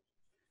sight.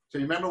 So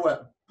you remember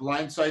what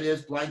blind sight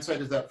is? Blind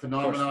sight is that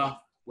phenomena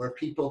where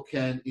people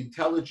can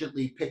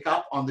intelligently pick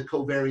up on the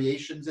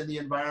covariations in the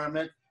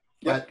environment,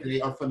 but they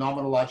are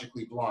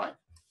phenomenologically blind.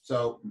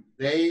 So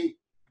they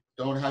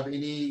don't have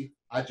any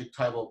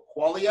adjectival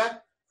qualia,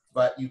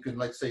 but you can,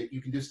 like, say,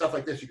 you can do stuff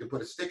like this. You can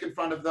put a stick in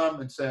front of them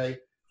and say,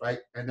 right,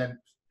 and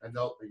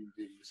they'll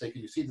say,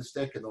 can you see the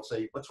stick? And they'll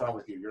say, what's wrong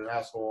with you? You're an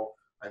asshole.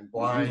 I'm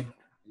blind.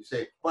 You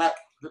say, what?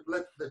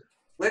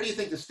 Where do you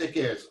think the stick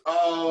is?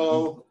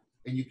 Oh,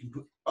 and you can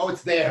put,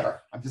 it's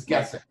there. I'm just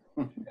guessing.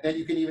 And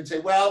you can even say,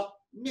 well,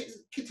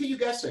 continue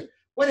guessing.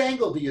 What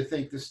angle do you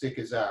think the stick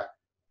is at?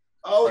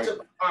 Oh, it's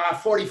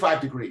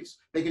 45 degrees.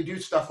 They can do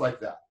stuff like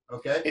that.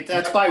 Okay.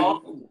 That's by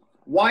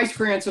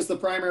Wisecrantz is the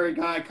primary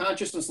guy.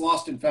 Consciousness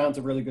Lost and Found is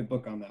a really good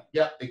book on that.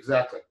 Yeah,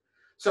 exactly.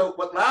 So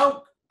what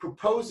Lau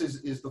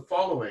proposes is the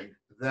following,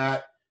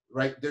 that,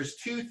 there's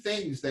two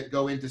things that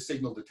go into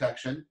signal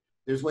detection.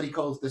 There's what he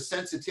calls the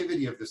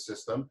sensitivity of the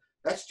system.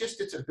 That's just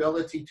its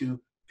ability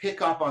to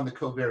pick up on the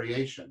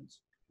covariations,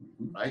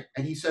 right?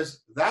 And he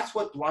says that's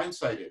what blind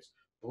sight is.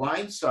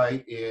 Blind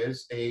sight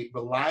is a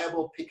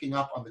reliable picking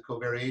up on the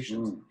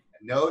covariations.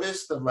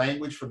 Notice the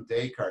language from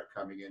Descartes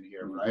coming in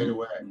here right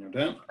away.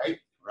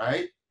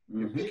 Right?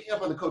 You're picking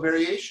up on the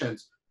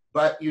covariations,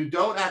 but you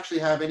don't actually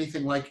have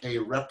anything like a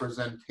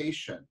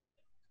representation,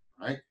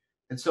 right?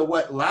 And so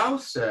what Lau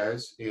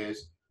says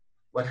is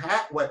what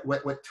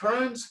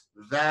turns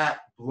that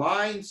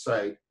blind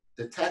sight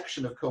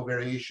detection of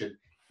covariation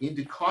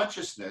into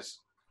consciousness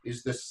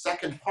is the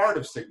second part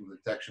of signal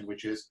detection,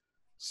 which is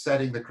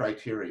setting the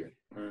criterion.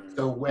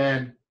 So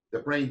when the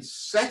brain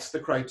sets the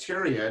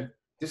criterion,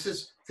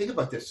 think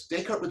about this.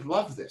 Descartes would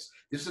love this.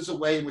 This is a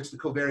way in which the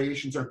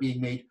covariations are being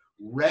made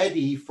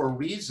ready for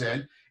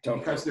reason,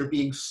 because they're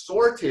being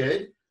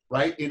sorted,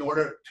 right, in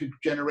order to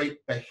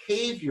generate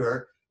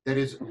behavior that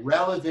is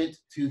relevant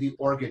to the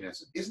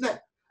organism. Isn't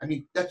that, I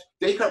mean, that's,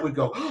 Descartes would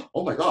go,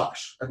 oh my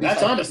gosh.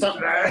 That's onto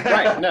something.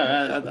 Right, no,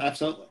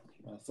 absolutely.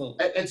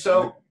 And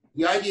so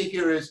the idea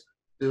here is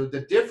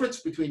the difference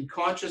between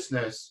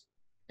consciousness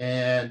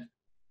and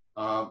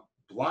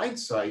blind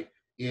sight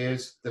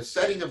is the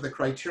setting of the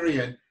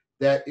criterion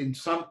that in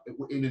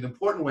an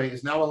important way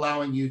is now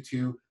allowing you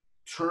to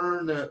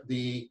turn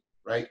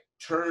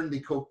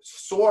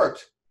sort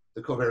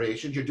the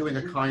covariations. You're doing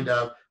a kind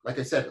of, like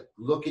I said,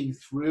 looking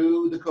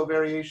through the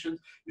covariations.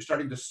 You're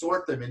starting to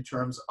sort them in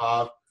terms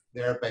of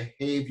their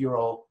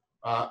behavioral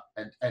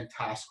and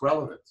task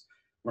relevance.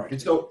 Right.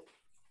 And so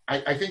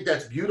I think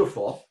that's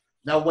beautiful.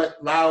 Now,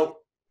 what Lau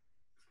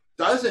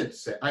doesn't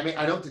say, I mean,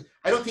 I don't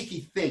think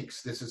he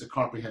thinks this is a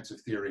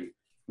comprehensive theory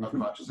of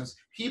consciousness.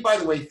 He, by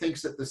the way,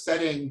 thinks that the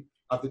setting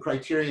of the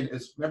criterion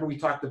is, remember we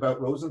talked about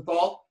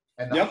Rosenthal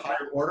and the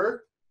higher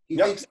order? He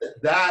thinks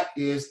that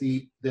is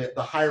the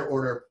higher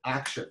order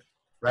action,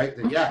 right?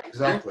 Yeah,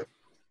 exactly.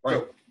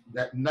 Right. So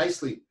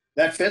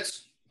that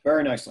fits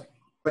very nicely.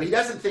 But he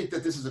doesn't think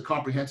that this is a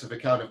comprehensive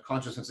account of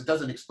consciousness. It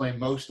doesn't explain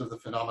most of the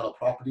phenomenal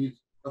properties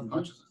of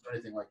consciousness or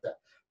anything like that.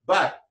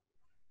 But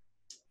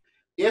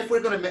if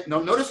we're going to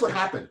notice what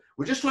happened.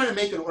 We're just trying to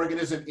make an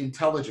organism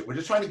intelligent. We're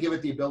just trying to give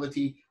it the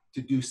ability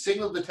to do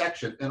signal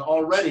detection. And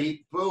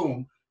already,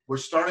 boom, we're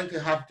starting to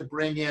have to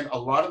bring in a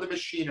lot of the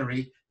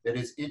machinery that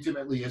is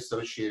intimately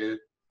associated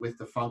with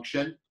the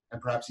function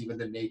and perhaps even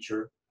the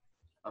nature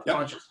of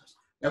consciousness.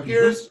 Now,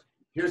 here's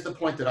the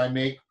point that I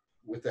make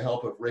with the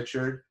help of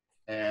Richard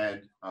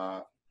and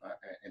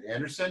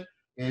Anderson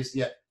is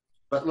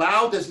but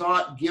Lau does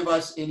not give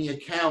us any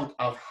account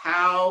of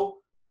how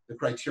the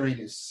criterion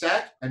is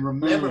set. And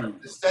remember,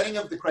 the setting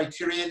of the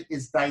criterion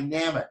is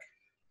dynamic.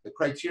 The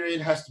criterion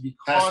has to be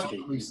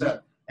constantly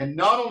set. And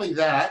not only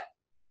that,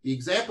 the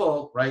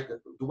example, right,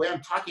 the way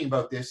I'm talking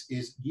about this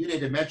is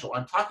unidimensional.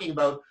 I'm talking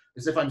about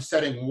as if I'm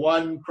setting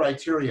one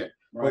criterion.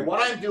 Right. But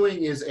what I'm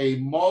doing is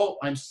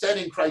I'm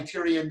setting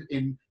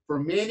criterion for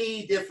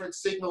many different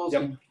signals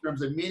in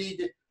terms of many,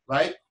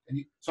 right?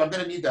 And so I'm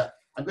going to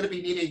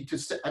be needing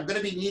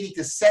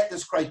to set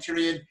this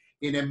criterion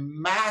in a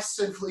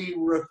massively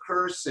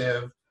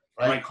recursive,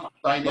 right,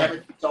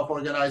 dynamic,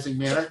 self-organizing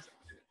manner.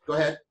 Go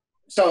ahead.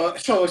 So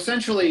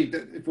essentially,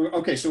 we're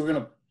going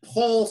to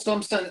pull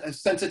some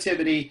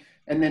sensitivity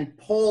and then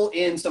pull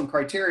in some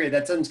criteria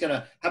that's then going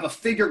to have a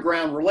figure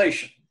ground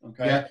relation.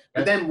 Okay. Yeah.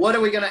 But then what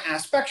are we going to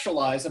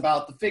aspectualize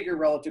about the figure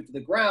relative to the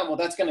ground? Well,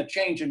 that's going to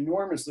change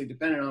enormously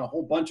depending on a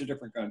whole bunch of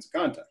different kinds of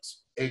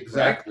contexts.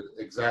 Exactly.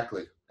 Right?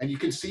 Exactly. And you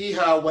can see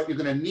how what you're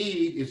going to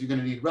need is you're going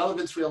to need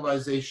relevance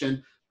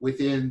realization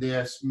within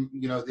this,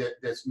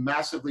 this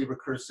massively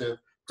recursive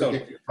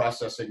predictive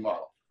processing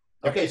model.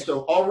 Okay.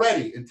 So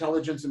already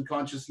intelligence and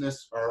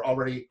consciousness are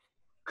already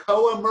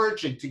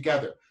co-emerging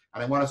together.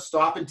 And I want to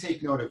stop and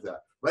take note of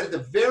that. Right at the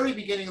very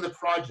beginning of the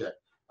project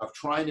of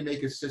trying to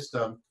make a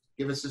system,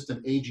 give a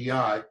system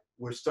AGI,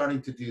 we're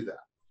starting to do that.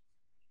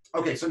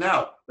 Okay, so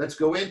now let's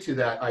go into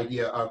that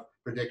idea of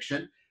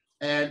prediction.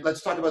 And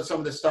let's talk about some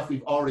of the stuff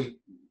we've already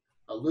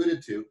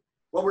alluded to.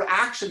 What we're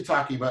actually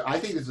talking about, I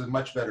think this is a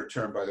much better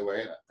term, by the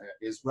way,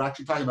 is we're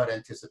actually talking about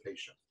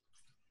anticipation.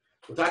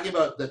 We're talking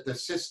about that the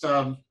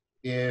system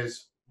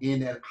is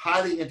in a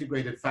highly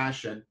integrated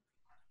fashion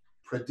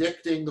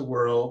predicting the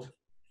world,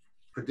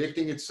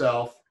 predicting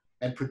itself,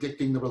 and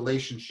predicting the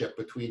relationship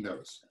between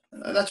those.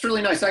 That's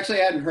really nice.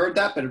 Actually, I hadn't heard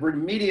that, but it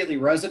immediately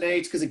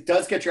resonates because it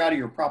does get you out of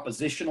your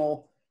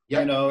propositional,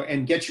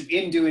 and get you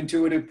into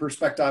intuitive,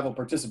 perspectival,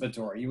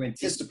 participatory. You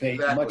anticipate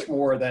much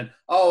more than,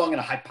 I'm going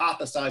to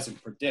hypothesize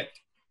and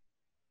predict.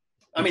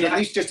 I mean, at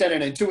least just at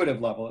an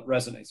intuitive level, it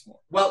resonates more.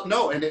 Well,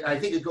 no, and I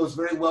think it goes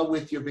very well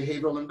with your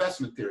behavioral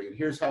investment theory, and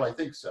here's how I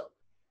think so.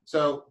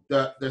 So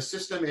the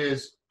system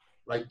is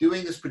like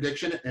doing this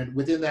prediction, and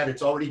within that,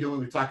 it's already doing what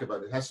we talked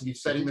about. It has to be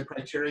setting the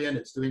criterion,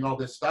 it's doing all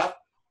this stuff,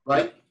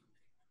 right?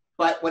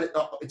 But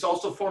it's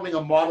also forming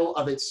a model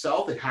of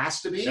itself. It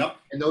has to be,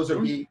 and those are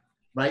being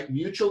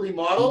mutually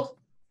modeled.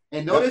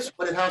 And notice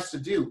what it has to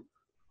do.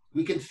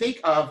 We can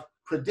think of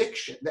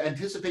prediction. The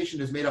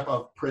anticipation is made up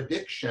of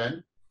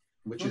prediction,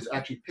 which is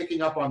actually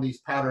picking up on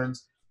these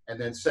patterns and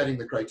then setting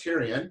the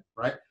criterion,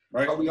 right?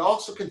 But we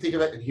also can think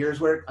of it, and here's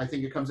where I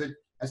think it comes in,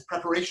 as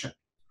preparation.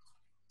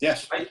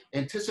 Yes. Right?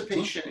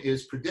 Anticipation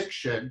is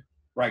prediction,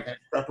 and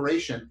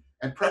preparation.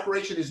 And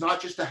preparation is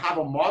not just to have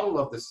a model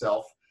of the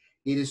self.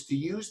 It is to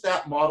use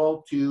that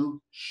model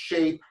to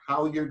shape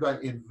how you're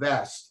going to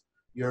invest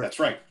your. That's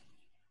right.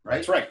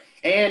 That's right.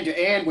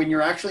 And when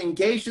you're actually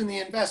engaged in the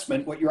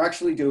investment, what you're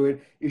actually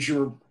doing is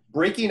you're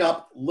breaking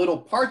up little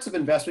parts of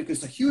investment,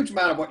 because a huge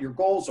amount of what your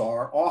goals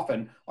are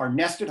often are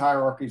nested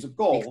hierarchies of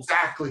goals.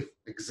 Exactly.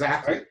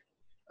 Right?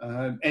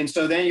 And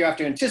so then you have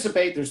to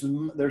anticipate there's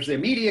the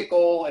immediate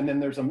goal, and then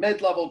there's a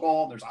mid-level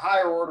goal, there's a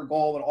higher order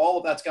goal, and all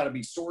of that's got to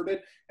be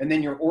sorted. And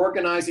then you're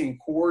organizing and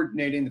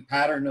coordinating the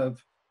pattern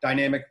of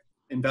dynamic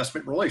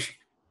investment relation.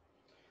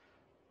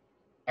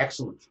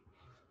 Excellent.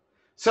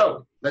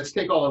 So let's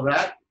take all of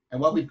that.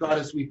 And what we've got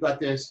is we've got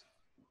this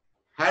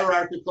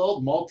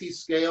hierarchical,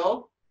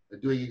 multi-scale,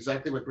 doing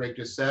exactly what Gregg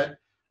just said,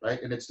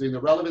 right? And it's doing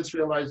the relevance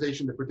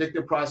realization, the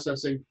predictive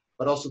processing,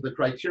 but also the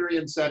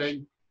criterion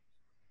setting.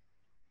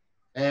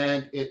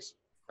 And it's,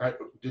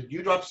 did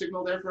you drop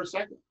signal there for a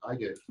second? I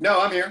did.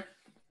 No, I'm here.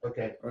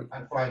 Okay,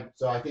 I'm fine.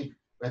 So I think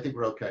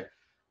we're okay.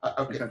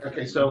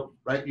 Okay. So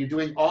right, you're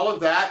doing all of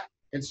that,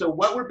 and so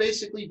what we're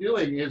basically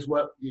doing is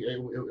what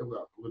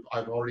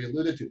I've already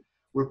alluded to.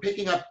 We're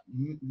picking up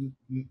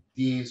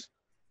these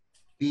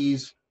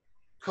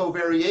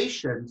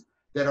covariations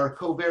that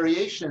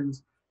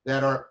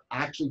are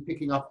actually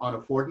picking up on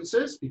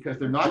affordances, because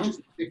they're not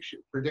just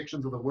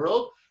predictions of the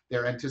world,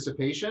 they're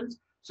anticipations.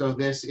 So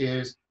this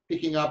is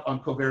picking up on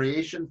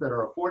covariations that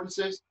are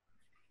affordances.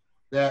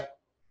 That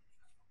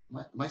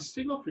my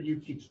signal for you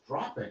keeps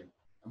dropping.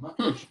 I'm not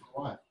really sure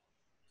why.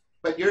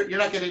 But you're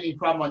not getting any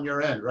problem on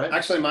your end, right?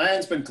 Actually, my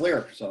end's been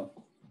clear, so.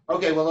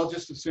 Okay, well, I'll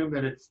just assume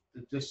that it's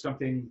just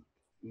something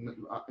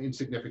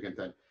insignificant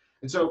then.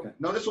 And so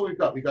notice what we've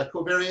got. We've got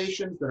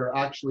covariations that are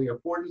actually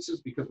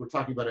affordances, because we're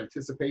talking about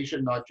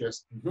anticipation, not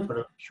just sort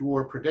of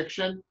pure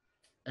prediction.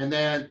 And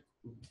then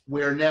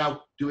we're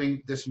now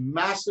doing this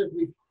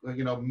massively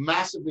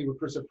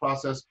recursive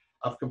process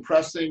of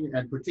compressing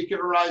and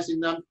particularizing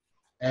them.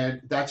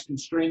 And that's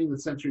constraining the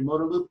sensory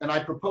motor loop. And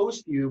I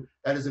propose to you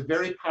that is a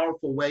very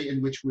powerful way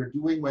in which we're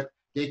doing what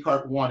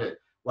Descartes wanted,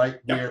 right?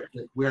 Yep.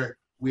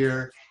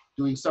 We're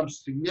doing some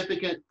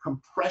significant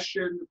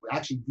compression,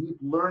 actually deep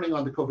learning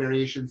on the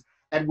covariations,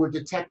 and we're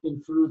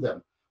detecting through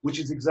them, which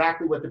is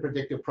exactly what the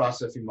predictive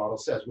processing model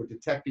says. We're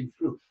detecting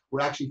through. We're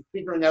actually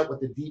figuring out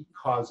what the deep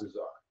causes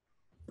are.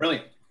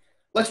 Brilliant.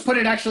 Let's put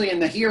it actually in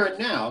the here and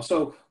now.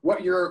 So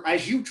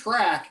as you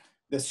track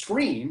the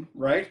screen,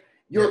 right?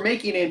 You're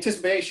making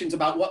anticipations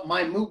about what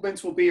my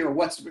movements will be, or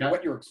what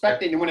you're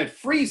expecting. And when it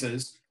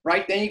freezes,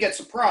 right, then you get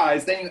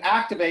surprised. Then you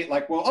activate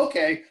like, well,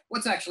 okay,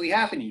 what's actually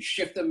happening? You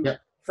shift them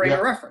frame of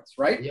reference,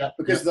 right?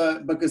 Because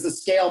the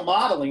scale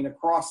modeling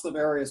across the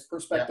various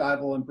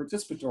perspectival and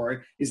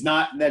participatory is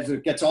not that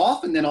it gets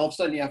off, and then all of a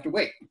sudden you have to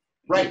wait.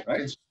 Right.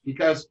 It's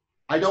because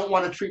I don't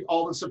want to treat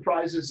all the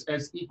surprises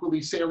as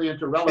equally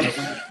salient or relevant.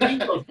 When the screen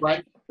goes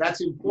blank,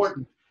 that's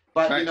important.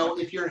 But you know,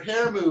 if your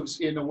hair moves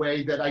in a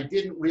way that I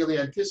didn't really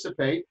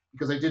anticipate,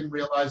 because I didn't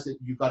realize that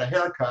you got a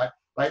haircut,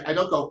 right? I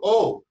don't go,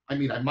 oh, I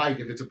mean, I might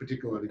if it's a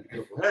particularly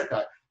beautiful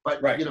haircut,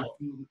 but you know,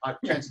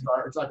 chances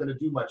are it's not going to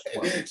do much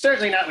for me.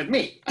 Certainly not with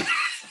me.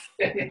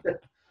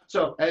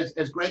 So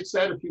as Gregg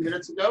said a few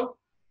minutes ago,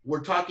 we're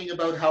talking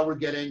about how we're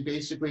getting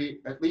basically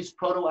at least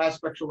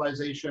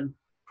proto-aspectualization,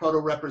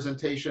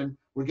 proto-representation.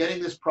 We're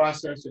getting this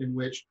process in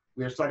which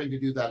we are starting to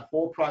do that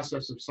whole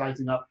process of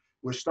sizing up.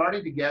 We're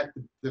starting to get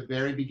the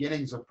very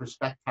beginnings of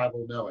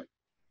perspectival knowing.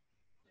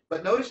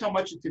 But notice how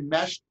much it's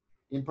enmeshed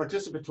in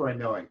participatory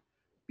knowing,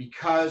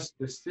 because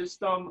the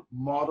system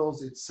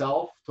models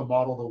itself to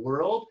model the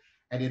world,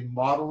 and in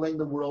modeling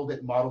the world,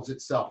 it models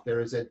itself. There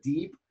is a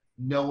deep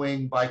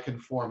knowing by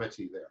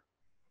conformity there.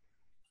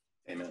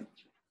 Amen.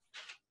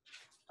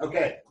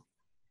 Okay.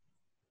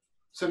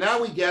 So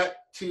now we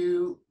get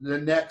to the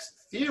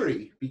next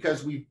theory,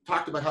 because we've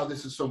talked about how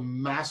this is so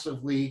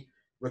massively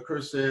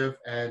recursive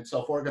and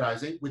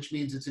self-organizing, which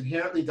means it's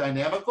inherently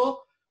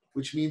dynamical,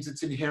 which means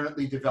it's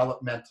inherently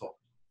developmental.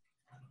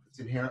 It's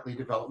inherently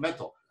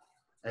developmental,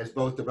 as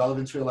both the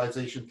relevance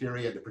realization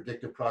theory and the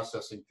predictive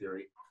processing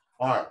theory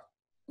are.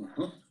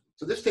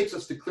 So this takes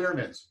us to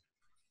Clearman's.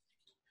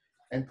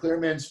 And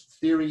Clearman's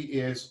theory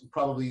is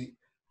probably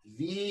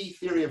the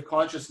theory of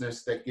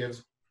consciousness that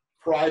gives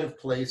pride of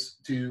place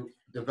to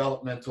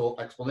developmental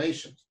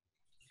explanations.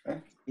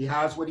 He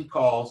has what he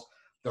calls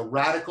the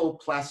radical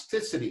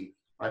plasticity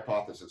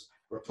hypothesis,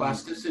 where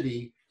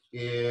plasticity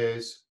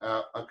is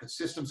a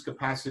system's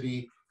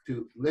capacity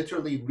to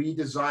literally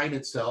redesign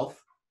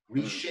itself,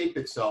 reshape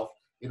itself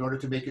in order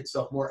to make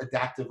itself more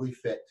adaptively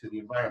fit to the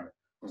environment.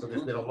 So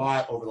there's been a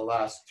lot over the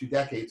last 2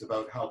 decades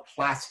about how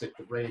plastic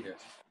the brain is,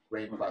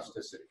 brain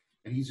plasticity,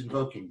 and he's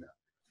invoking that.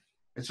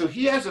 And so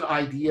he has an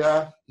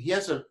idea, he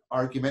has an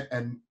argument,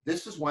 and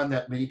this is one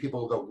that many people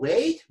will go,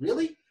 wait,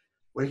 really?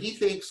 Where he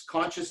thinks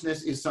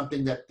consciousness is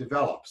something that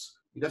develops.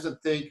 He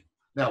doesn't think,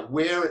 now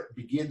where it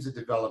begins the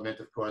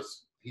development, of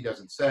course, he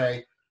doesn't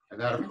say,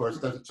 and that of course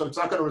doesn't, so it's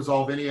not going to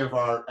resolve any of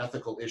our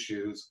ethical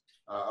issues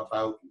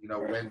about, you know,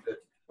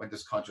 when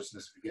does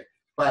consciousness begin.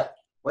 But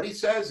what he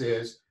says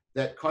is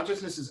that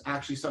consciousness is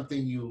actually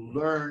something you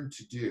learn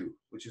to do,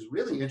 which is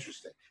really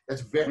interesting.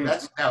 That's very,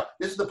 now,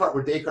 this is the part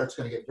where Descartes is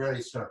going to get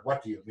very stern.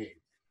 What do you mean?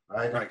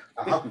 Right?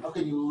 How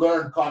can you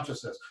learn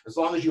consciousness? As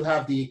long as you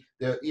have the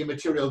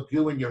immaterial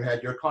goo in your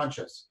head, you're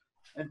conscious.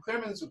 And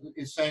Clearman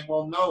is saying,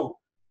 well, no,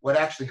 what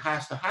actually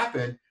has to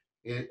happen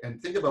is, and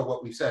think about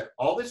what we said,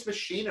 all this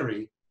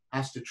machinery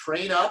has to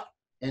train up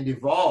and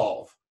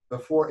evolve,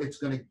 before it's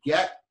going to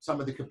get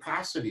some of the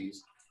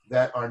capacities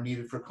that are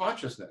needed for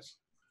consciousness.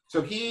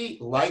 So he,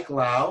 like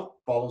Lau,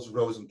 follows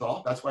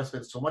Rosenthal. That's why I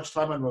spent so much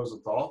time on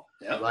Rosenthal,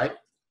 Yep. right?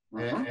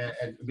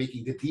 And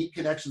making the deep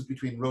connections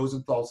between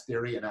Rosenthal's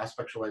theory and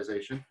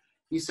aspectualization.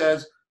 He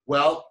says,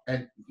 well,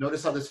 and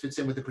notice how this fits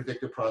in with the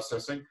predictive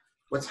processing.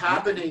 What's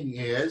happening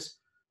is,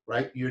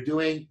 right, you're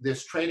doing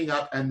this training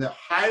up, and the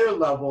higher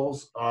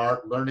levels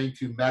are learning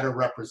to meta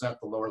represent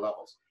the lower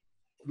levels.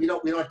 We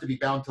don't have to be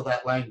bound to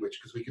that language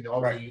because we can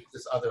already use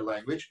this other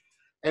language.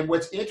 And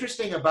what's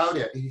interesting about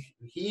it,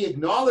 he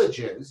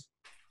acknowledges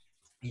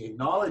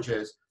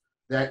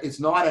that it's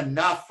not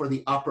enough for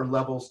the upper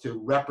levels to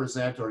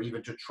represent or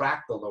even to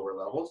track the lower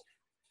levels.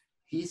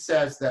 He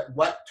says that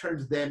what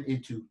turns them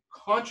into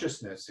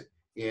consciousness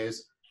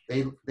is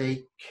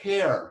they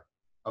care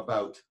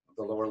about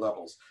the lower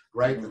levels,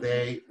 right?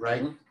 There's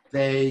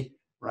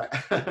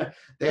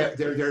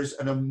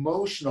an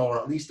emotional, or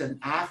at least an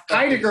affective.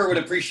 Heidegger would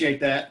appreciate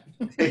that.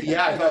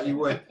 Yeah, I thought you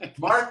would.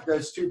 Mark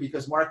does too,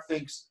 because Mark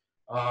thinks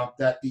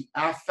that the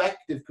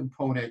affective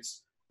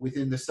components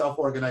within the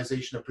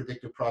self-organization of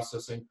predictive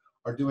processing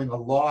are doing a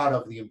lot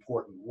of the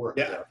important work.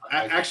 Yeah, there.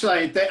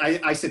 actually,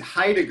 I said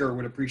Heidegger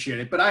would appreciate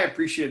it, but I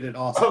appreciate it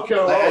also. Okay,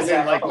 as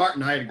in like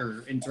Martin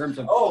Heidegger, in terms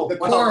of the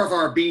core of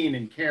our being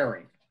and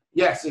caring.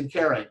 Yes, in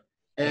caring.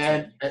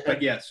 But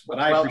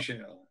I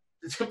appreciate it.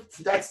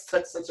 That's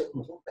such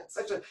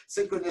a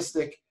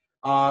synchronistic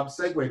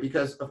segue,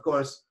 because of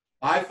course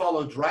I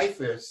follow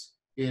Dreyfus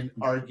in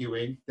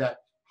arguing that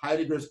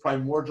Heidegger's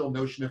primordial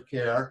notion of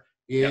care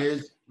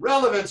is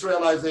relevance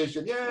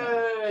realization.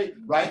 Yay!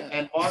 Right?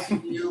 And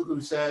Montague,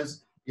 who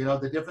says, you know,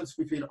 the difference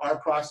between our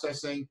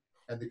processing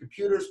and the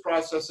computer's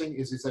processing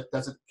is it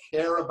doesn't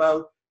care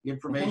about the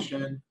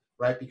information,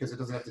 right? Because it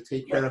doesn't have to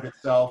take care of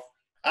itself.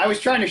 I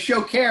was trying to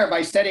show care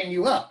by setting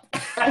you up.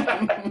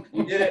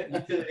 You did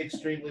it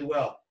extremely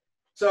well.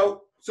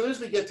 So as soon as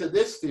we get to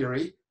this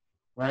theory,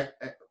 right,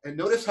 and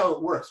notice how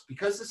it works.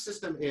 Because the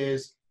system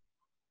is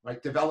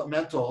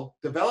developmental,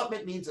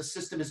 development means a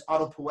system is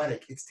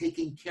autopoietic. It's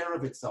taking care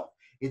of itself.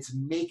 It's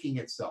making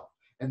itself.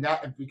 And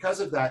because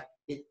of that,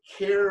 it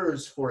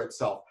cares for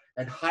itself.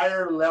 And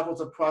higher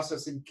levels of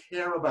processing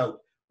care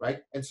about,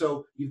 right? And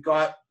so you've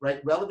got,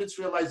 relevance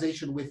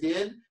realization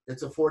within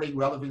that's affording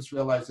relevance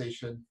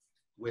realization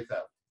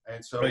without.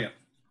 And so,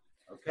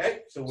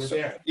 okay, so we're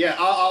there. Yeah,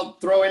 I'll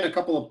throw in a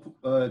couple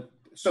of,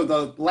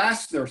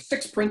 there are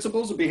 6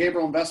 principles of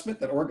behavioral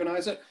investment that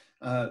organize it.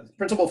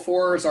 Principle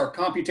 4 is our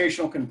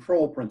computational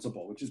control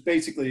principle, which is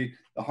basically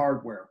the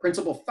hardware.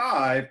 Principle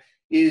 5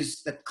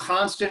 is the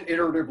constant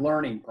iterative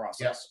learning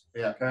process.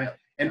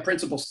 And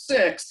principle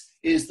 6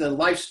 is the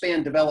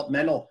lifespan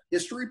developmental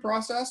history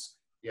process.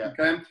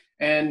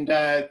 And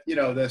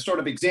the sort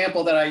of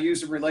example that I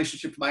use in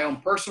relationship to my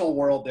own personal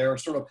world there,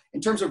 sort of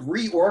in terms of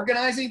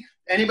reorganizing,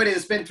 anybody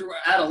that's been through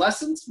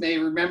adolescence may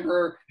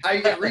remember how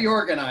you get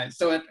reorganized.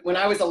 So when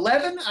I was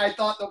 11, I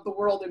thought of the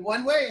world in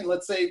one way, and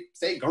let's say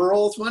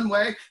girls one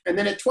way. And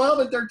then at 12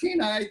 and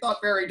 13, I thought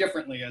very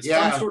differently, as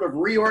some sort of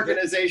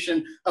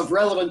reorganization of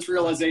relevance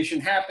realization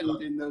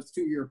happened in those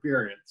 2-year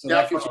periods. So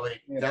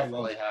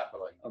definitely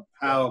happening. Of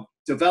how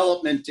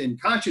development in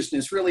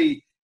consciousness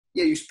really,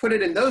 you put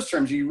it in those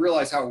terms, you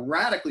realize how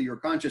radically your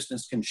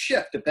consciousness can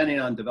shift depending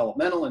on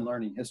developmental and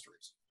learning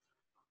histories.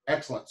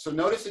 Excellent. So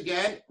notice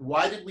again,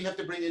 why did we have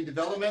to bring in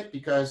development?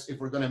 Because if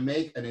we're going to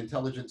make an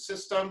intelligent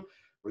system,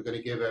 we're going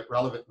to give it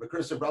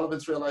recursive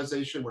relevance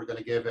realization. We're going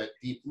to give it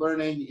deep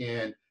learning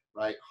in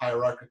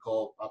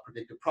hierarchical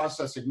predictive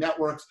processing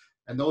networks.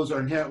 And those are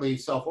inherently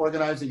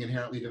self-organizing,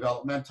 inherently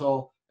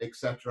developmental, et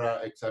cetera,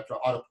 et cetera.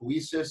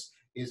 Autopoiesis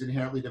is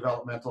inherently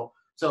developmental.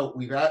 So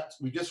we're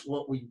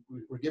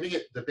giving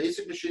it the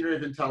basic machinery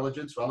of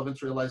intelligence,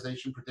 relevance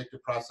realization,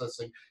 predictive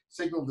processing,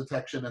 signal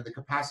detection, and the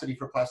capacity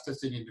for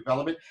plasticity and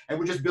development. And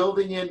we're just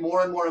building in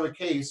more and more of a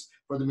case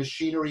for the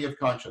machinery of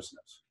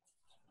consciousness.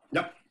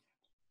 Yep.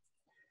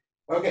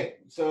 Okay,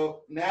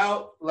 so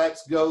now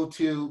let's go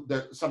to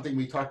something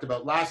we talked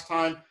about last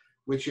time,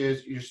 which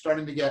is you're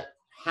starting to get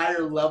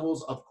higher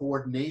levels of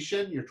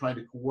coordination. You're trying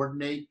to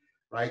coordinate,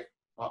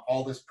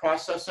 all this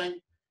processing.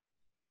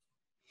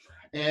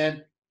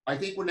 And I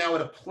think we're now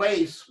at a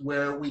place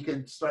where we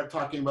can start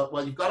talking about,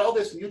 well, you've got all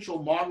this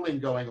mutual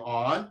modeling going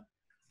on,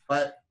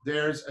 but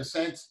there's a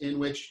sense in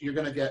which you're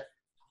going to get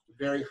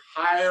very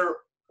higher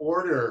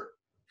order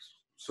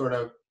sort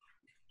of.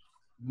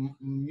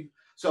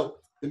 So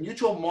the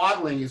mutual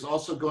modeling is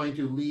also going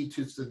to lead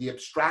to the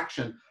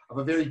abstraction of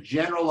a very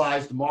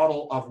generalized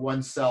model of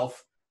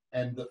oneself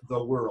and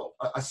the world,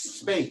 a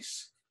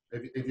space,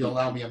 if you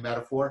allow me a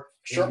metaphor,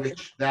 in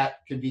which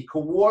that can be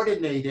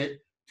coordinated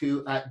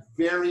at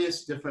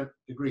various different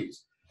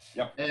degrees.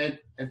 And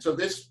so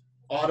this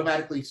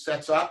automatically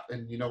sets up,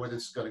 and you know where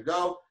this is going to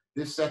go,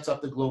 this sets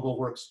up the global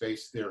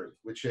workspace theory,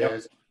 which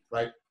is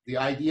the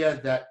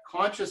idea that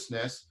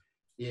consciousness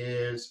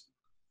is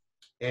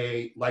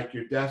like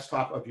your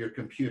desktop of your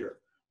computer.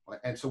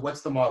 And so what's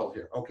the model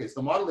here? Okay,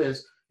 so the model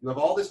is you have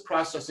all this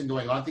processing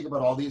going on. Think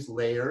about all these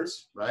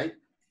layers, right?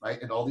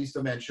 And all these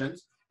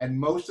dimensions. And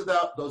most of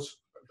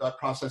the thought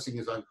processing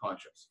is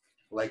unconscious.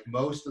 Like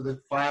most of the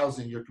files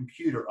in your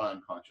computer are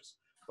unconscious.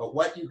 But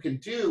what you can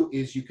do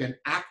is you can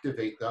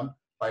activate them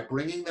by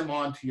bringing them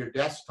onto your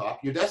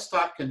desktop. Your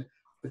desktop can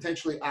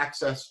potentially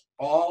access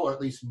all or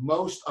at least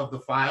most of the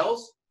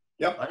files.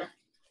 Yep. Right?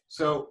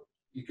 So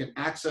you can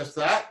access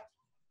that.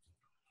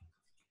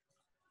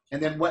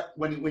 And then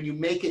when you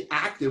make it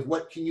active,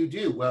 what can you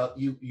do? Well,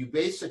 you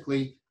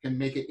basically can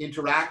make it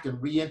interact and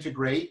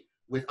reintegrate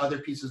with other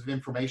pieces of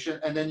information.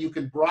 And then you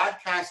can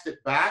broadcast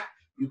it back.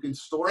 You can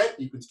store it.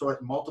 You can store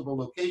it in multiple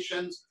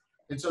locations.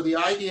 And so the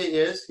idea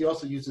is, he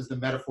also uses the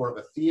metaphor of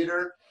a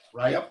theater,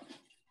 right? Yep.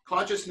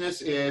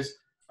 Consciousness is,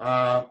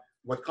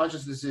 what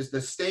consciousness is,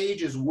 the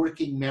stage is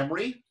working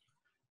memory.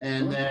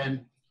 And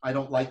then, I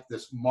don't like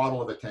this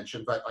model of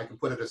attention, but I can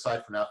put it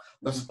aside for now.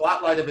 The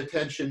spotlight of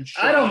attention.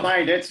 I don't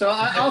mind it, so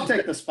I'll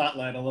take the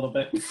spotlight a little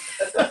bit.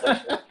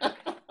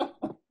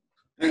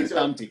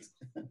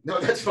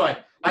 No, that's fine.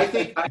 I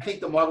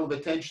think the model of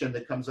attention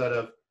that comes out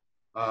of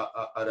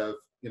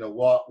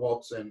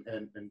Waltz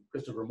and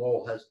Christopher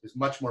Mole is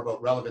much more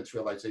about relevance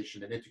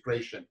realization and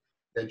integration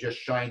than just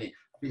shining.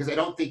 Because I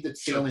don't think that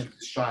salient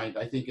is shined.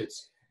 I think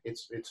it's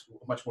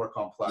much more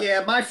complex.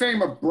 Yeah, my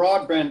frame of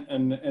broadband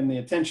and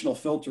the attentional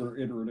filter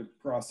iterative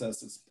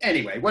processes.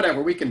 Anyway,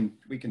 whatever, we can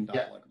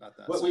dialogue about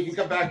that. Well, we can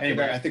come back.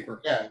 Anyway, I think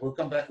we'll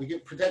come back. We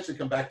can potentially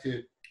come back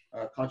to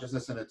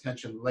consciousness and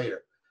attention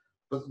later.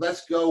 But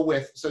let's go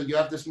with, so you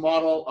have this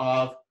model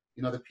of,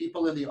 the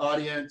people in the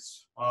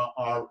audience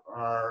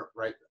are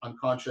right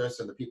unconscious,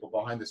 and the people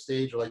behind the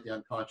stage are like the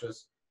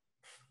unconscious.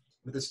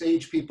 But the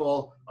stage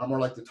people are more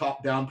like the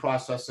top-down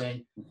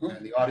processing,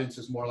 and the audience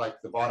is more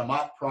like the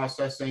bottom-up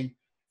processing.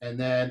 And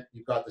then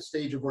you've got the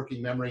stage of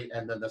working memory,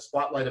 and then the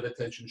spotlight of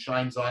attention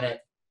shines on it,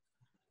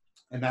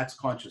 and that's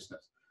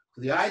consciousness.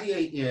 So the idea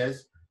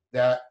is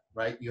that,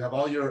 right, you have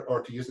all your,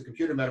 or to use the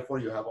computer metaphor,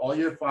 you have all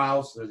your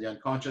files, they're the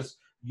unconscious,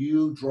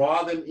 you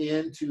draw them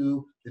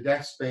into the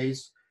desk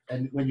space,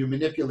 and when you're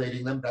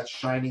manipulating them, that's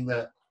shining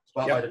the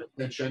spotlight of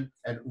attention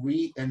and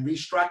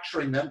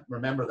restructuring them,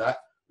 remember that,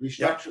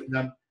 restructuring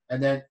them,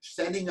 and then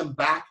sending them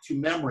back to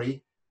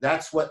memory.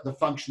 That's what the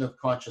function of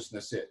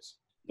consciousness is.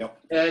 Yep.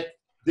 And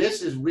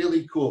this is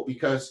really cool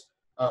because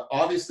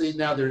obviously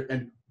now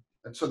and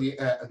so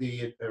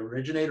the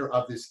originator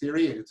of this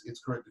theory,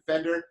 its current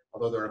defender,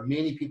 although there are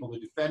many people who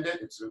defend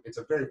it, it's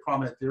a very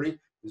prominent theory,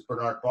 is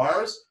Bernard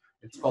Barr's.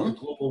 It's called the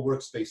global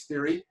workspace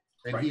theory.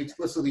 And he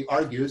explicitly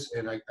argues,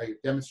 and I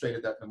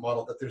demonstrated that in the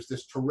model, that there's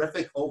this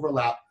terrific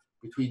overlap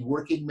between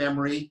working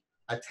memory,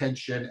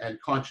 attention,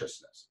 and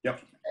consciousness.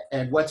 Yep.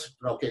 And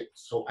okay,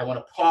 so I want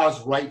to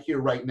pause right here,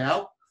 right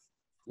now.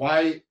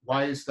 Why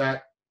is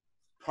that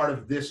part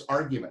of this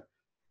argument?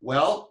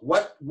 Well,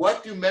 what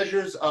are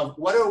measures of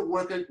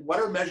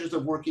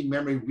working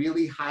memory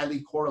really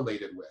highly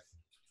correlated with?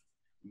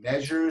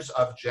 Measures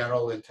of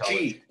general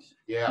intelligence.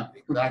 Yeah,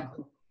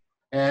 exactly.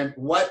 And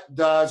what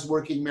does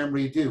working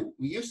memory do?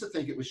 We used to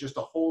think it was just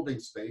a holding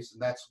space,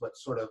 and that's what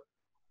sort of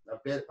a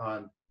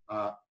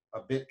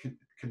bit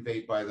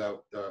conveyed by the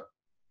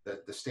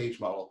stage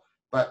model.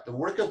 But the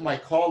work of my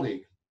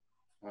colleague,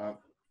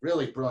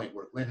 really brilliant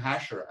work, Lynn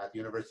Hasher at the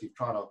University of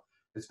Toronto,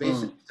 has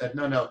basically said,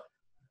 no,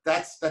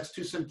 that's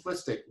too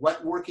simplistic.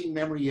 What working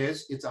memory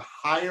is, it's a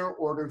higher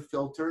order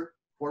filter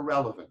for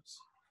relevance.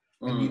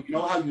 And you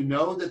know how you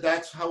know that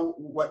that's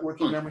what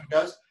working memory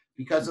does?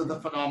 Because of the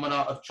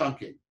phenomena of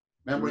chunking.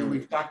 Remember,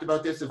 we've talked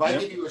about this. If I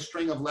give you a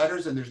string of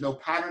letters and there's no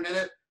pattern in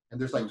it,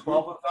 and there's like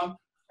 12 of them,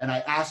 and I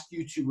ask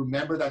you to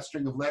remember that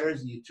string of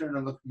letters, and you turn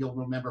and look, you'll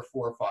remember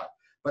 4 or 5.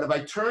 But if I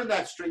turn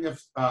that string of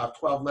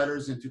 12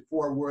 letters into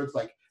 4 words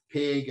like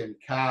pig and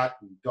cat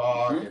and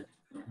dog and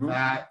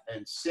mat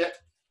and sit,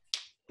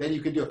 then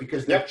you can do it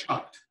because they're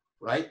chunked,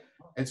 right?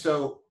 And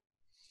so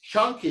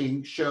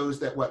chunking shows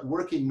that what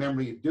working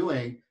memory is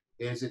doing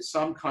is it's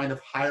some kind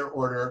of higher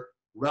order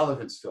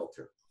relevance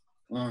filter.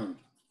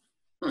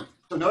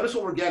 So notice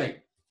what we're getting.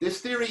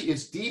 This theory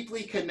is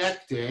deeply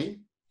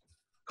connecting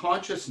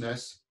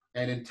consciousness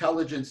and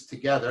intelligence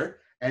together,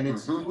 and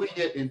it's doing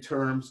it in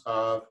terms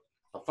of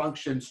a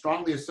function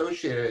strongly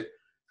associated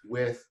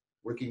with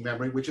working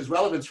memory, which is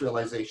relevance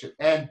realization.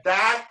 And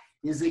that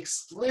is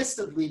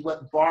explicitly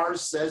what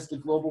Barrs says the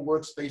global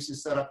workspace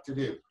is set up to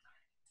do.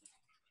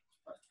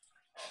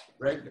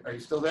 Greg, are you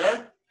still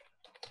there?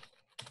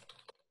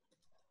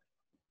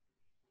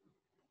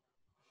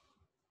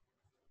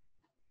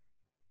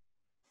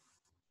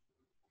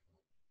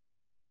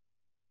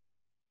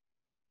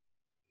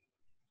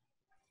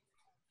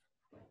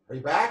 Are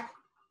you back?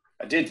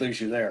 I did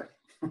lose you there.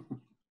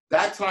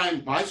 That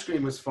time, my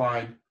screen was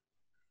fine.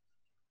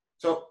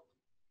 So,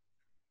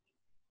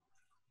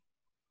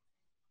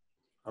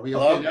 are we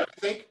okay now, I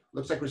think?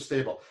 Looks like we're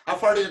stable. How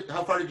far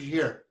did you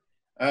hear?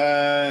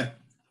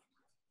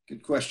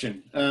 Good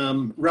question.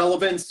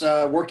 Relevance,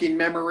 working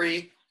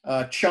memory,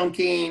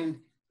 chunking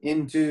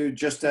into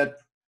just that,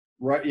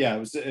 right? Yeah,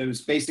 it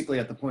was basically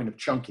at the point of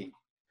chunking.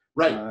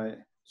 Right.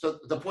 So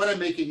the point I'm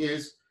making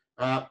is,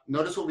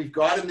 notice what we've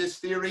got in this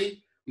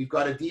theory. We've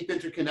got a deep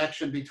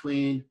interconnection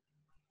between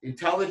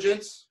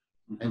intelligence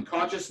and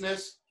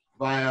consciousness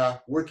via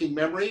working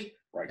memory,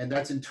 Right. and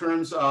that's in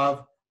terms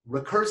of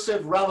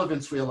recursive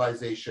relevance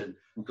realization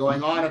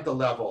going on at the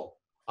level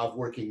of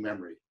working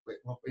memory.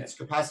 Its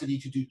capacity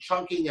to do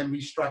chunking and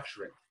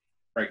restructuring.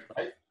 Right.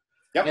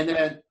 Yep. And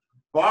then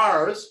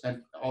Bars,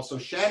 and also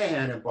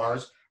Shanahan and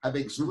Bars, have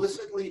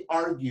explicitly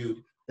argued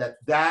that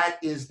that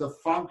is the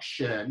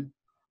function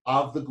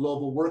of the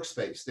global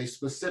workspace. They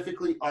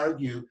specifically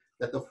argue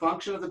that the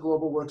function of the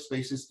global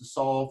workspace is to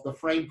solve the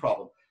frame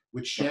problem,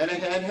 which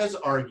Shanahan has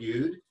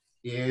argued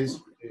is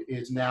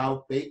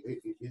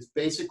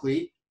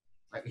basically,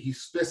 he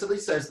specifically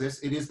says this,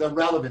 it is the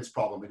relevance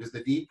problem. It is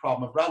the deep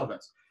problem of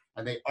relevance.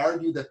 And they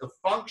argue that the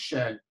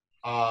function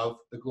of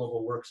the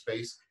global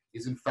workspace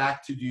is in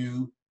fact to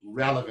do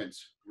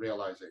relevance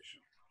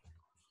realization.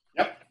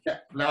 Yep. Yeah.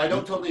 Now, I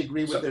don't totally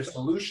agree with their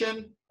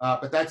solution,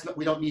 but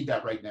we don't need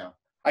that right now.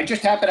 I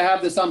just happen to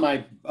have this on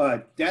my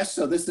desk.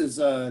 So this is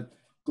a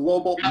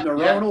global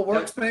neuronal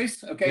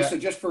workspace. Okay, so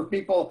just for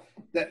people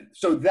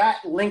that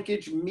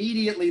linkage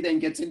immediately then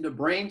gets into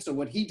brain. So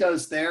what he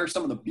does there,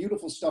 some of the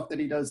beautiful stuff that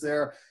he does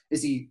there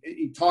is he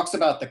talks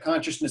about the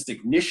consciousness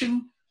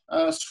ignition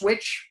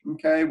switch,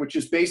 okay, which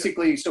is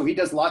basically, so he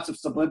does lots of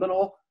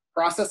subliminal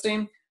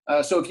processing.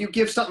 So if you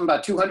give something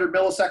about 200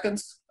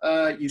 milliseconds,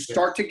 you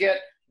start to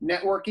get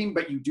networking,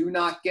 but you do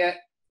not get,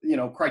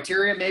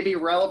 criteria, maybe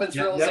relevance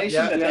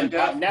realization that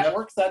then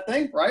networks that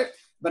thing, right?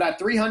 But at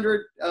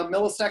 300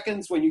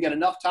 milliseconds, when you get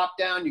enough top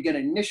down, you get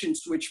an ignition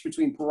switch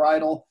between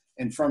parietal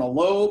and frontal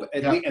lobe.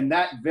 And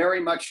that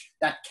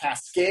that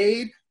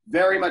cascade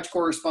very much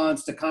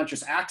corresponds to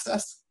conscious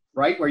access,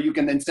 right? Where you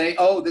can then say,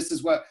 oh, this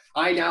is what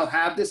I now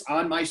have this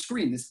on my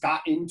screen. This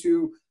got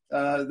into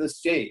the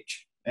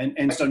stage.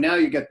 And so now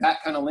you get that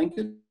kind of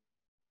linkage.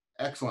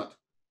 Excellent.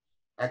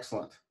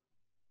 Excellent.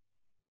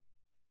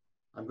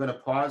 I'm going to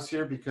pause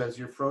here because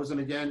you're frozen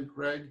again,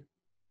 Greg.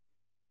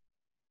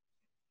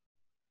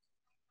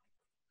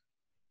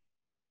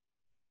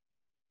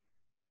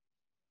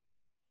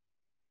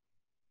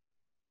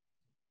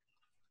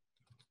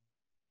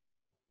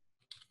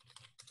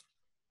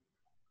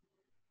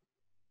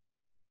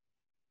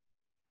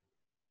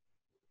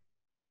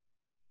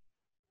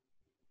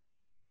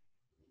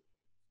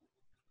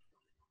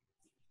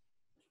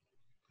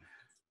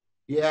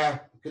 Yeah,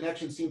 the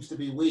connection seems to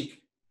be weak.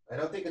 I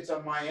don't think it's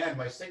on my end.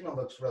 My signal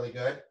looks really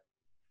good.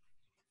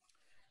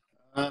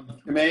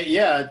 Maybe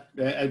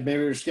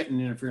we're just getting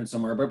interference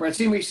somewhere, but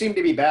we seem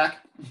to be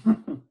back.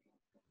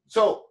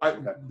 So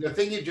the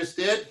thing you just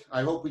did,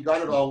 I hope we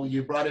got it all.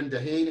 You brought in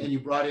Dehane and you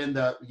brought in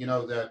the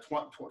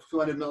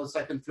 200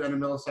 milliseconds, 300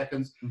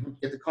 milliseconds.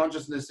 Get the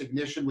consciousness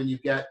ignition when you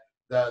get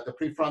the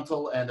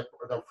prefrontal and the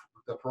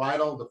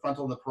parietal, the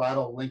frontal and the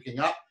parietal linking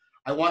up.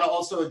 I want to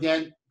also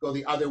again go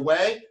the other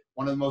way.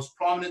 One of the most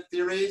prominent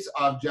theories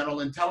of general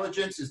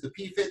intelligence is the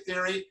PFIT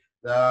theory.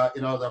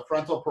 The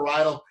frontal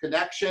parietal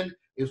connection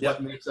is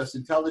what makes us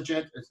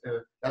intelligent.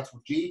 That's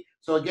G.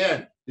 So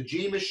again, the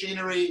G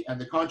machinery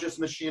and the conscious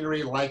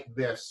machinery like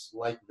this.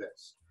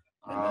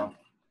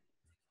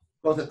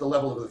 Both at the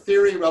level of the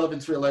theory,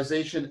 relevance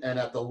realization, and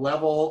at the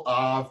level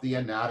of the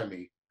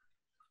anatomy.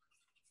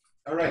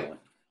 All right.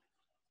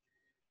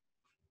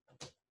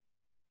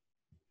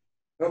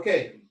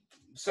 Okay,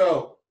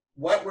 so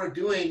what we're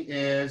doing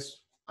is,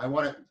 I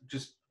want to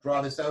just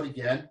draw this out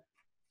again.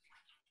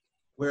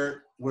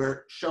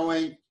 We're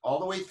showing all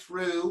the way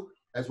through,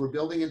 as we're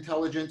building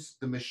intelligence,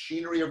 the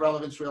machinery of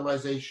relevance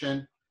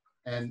realization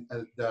and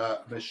the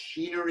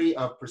machinery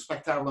of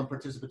perspectival and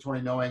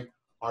participatory knowing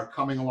are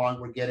coming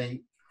along. We're getting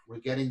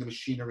the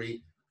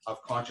machinery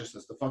of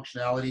consciousness, the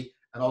functionality,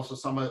 and also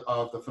some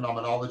of the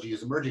phenomenology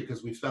is emerging,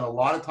 because we've spent a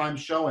lot of time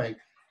showing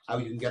how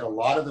you can get a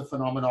lot of the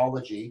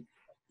phenomenology,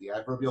 the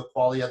adverbial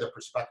qualia, the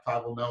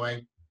perspectival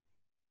knowing,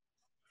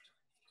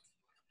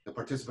 the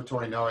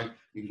participatory knowing,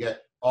 you can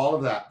get all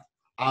of that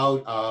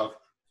out of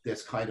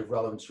this kind of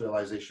relevance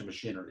realization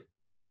machinery.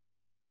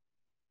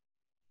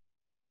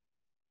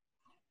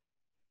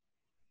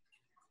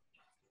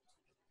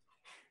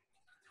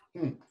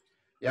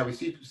 Yeah, we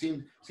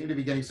seem to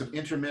be getting some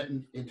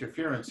intermittent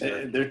interference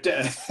here.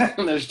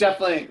 There's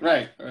definitely,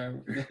 right.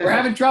 We're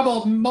having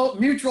trouble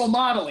mutual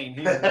modeling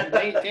here to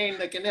maintain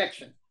the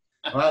connection.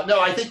 No,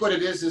 I think what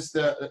it is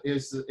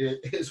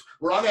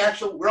we're on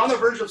the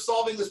verge of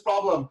solving this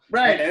problem.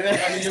 Right, and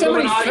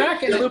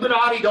the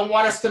Illuminati don't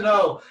want us to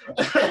know.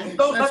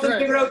 Don't let them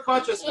figure out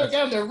consciousness.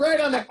 Again, they're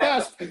right on the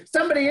cusp.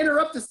 Somebody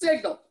interrupt the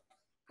signal,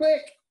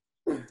 quick.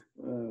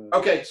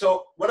 Okay,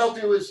 so what I'll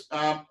do is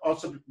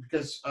also,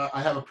 because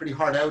I have a pretty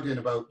hard out in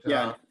about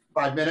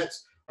 5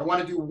 minutes, I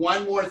want to do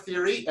one more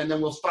theory, and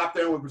then we'll stop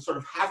there. We're sort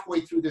of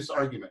halfway through this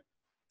argument.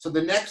 So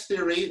the next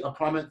theory, a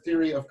prominent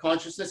theory of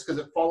consciousness, because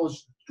it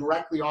follows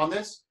directly on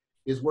this,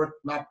 is work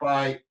not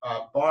by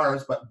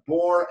Bars, but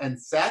Bohr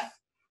and Seth.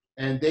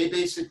 And they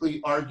basically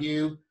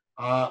argue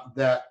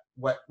that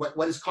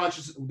what is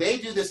consciousness? They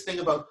do this thing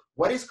about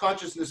what is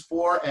consciousness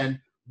for, and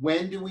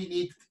when do we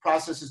need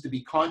processes to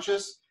be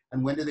conscious,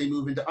 and when do they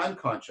move into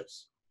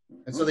unconscious?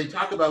 And so they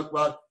talk about,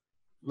 well,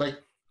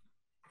 like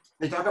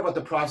they talk about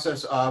the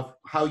process of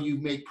how you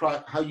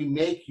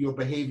make your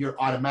behavior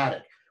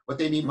automatic. What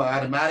they mean by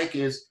automatic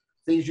is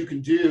things you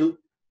can do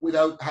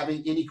without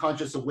having any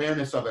conscious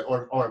awareness of it,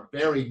 or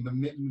very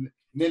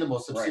minimal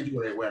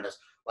subsidiary awareness,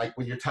 like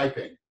when you're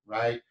typing,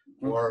 right?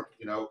 Or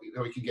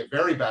it can get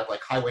very bad,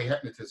 like highway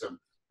hypnotism,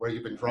 where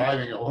you've been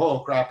driving, oh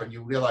crap, and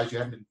you realize you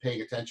haven't been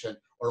paying attention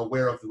or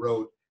aware of the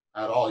road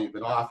at all. You've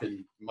been off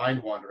in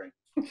mind wandering.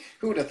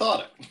 Who would have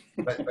thought it?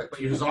 But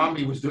your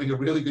zombie was doing a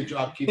really good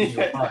job keeping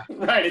you alive.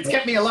 Right, it's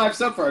kept me alive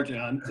so far,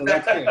 John. So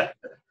that's good.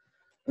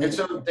 And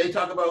so they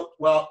talk about,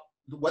 well,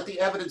 what the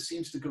evidence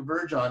seems to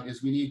converge on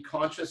is we need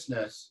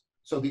consciousness.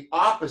 So the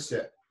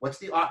opposite.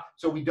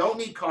 So we don't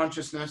need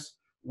consciousness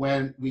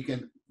when we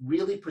can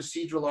really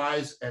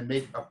proceduralize and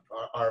make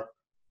our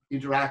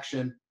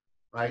interaction,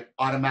 right,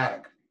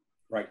 automatic.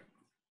 Right.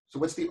 So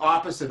what's the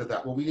opposite of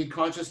that? Well, we need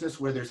consciousness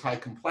where there's high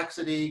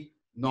complexity,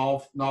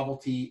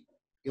 novelty,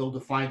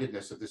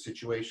 ill-definedness of the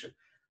situation.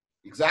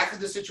 Exactly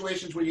the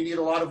situations where you need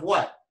a lot of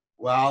what?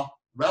 Well,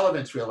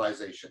 relevance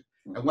realization.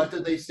 And what do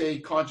they say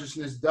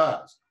consciousness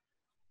does?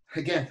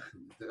 Again,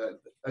 the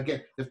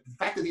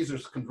fact that these are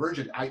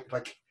convergent,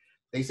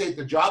 they say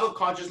the job of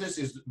consciousness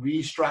is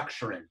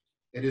restructuring.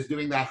 It is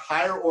doing that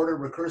higher order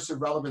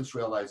recursive relevance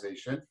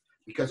realization,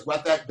 because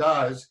what that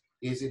does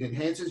is it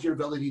enhances your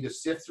ability to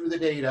sift through the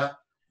data,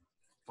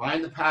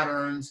 find the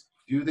patterns,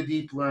 do the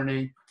deep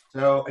learning.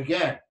 So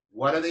again,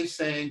 what are they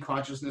saying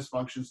consciousness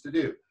functions to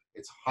do?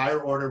 It's higher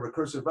order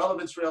recursive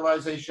relevance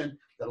realization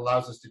that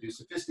allows us to do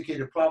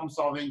sophisticated problem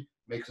solving,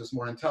 makes us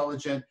more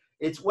intelligent.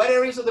 It's what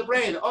areas of the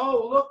brain?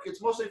 Oh, look,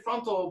 it's mostly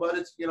frontal, but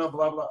it's, blah,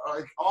 blah,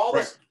 like all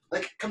this,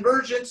 like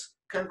convergence,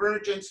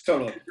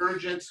 totally.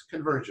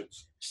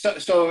 Convergence.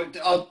 So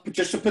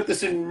just to put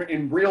this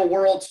in real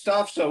world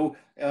stuff. So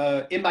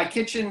in my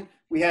kitchen,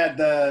 we had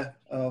the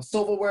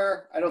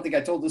silverware. I don't think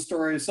I told the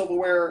story.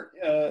 Silverware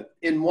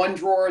in one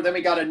drawer. Then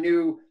we got a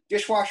new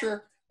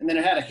dishwasher, and then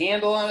it had a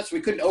handle on it, so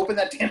we couldn't open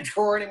that damn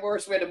drawer anymore.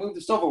 So we had to move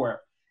the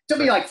silverware. It took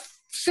me like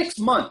 6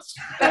 months,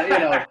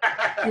 to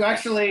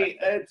actually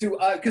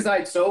because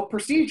I'd so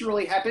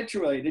procedurally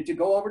habituated to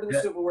go over to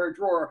the silverware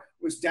drawer,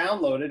 was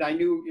downloaded. I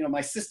knew,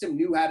 my system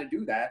knew how to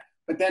do that.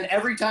 But then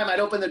every time I'd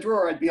open the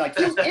drawer, I'd be like,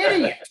 "You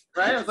idiot!"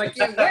 Right? I was like,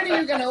 "When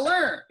are you going to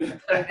learn?"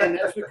 And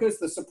that's because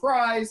the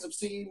surprise of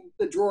seeing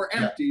the drawer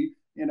empty,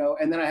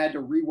 and then I had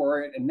to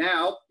rewire it. And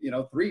now,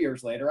 3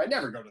 years later, I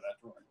never go to that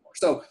drawer anymore.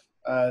 So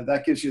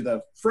that gives you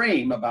the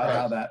frame about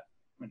how that.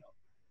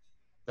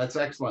 That's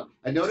excellent.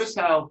 I noticed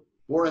how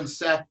Bohr and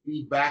Seth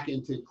feed back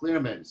into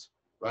Clearman's,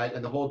 right,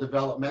 and the whole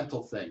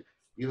developmental thing.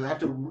 You have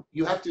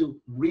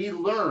to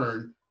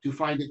relearn to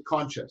find it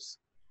conscious,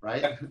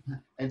 right?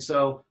 And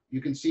so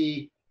you can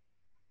see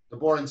the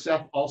Bohr and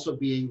Seth also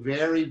being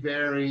very,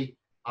 very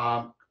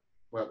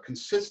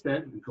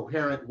consistent and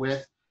coherent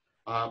with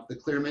the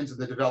Clearman's and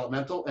the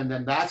developmental, and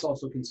then that's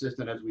also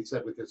consistent, as we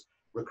said, with this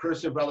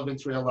recursive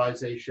relevance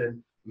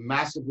realization,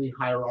 massively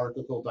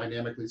hierarchical,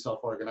 dynamically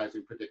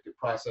self-organizing predictive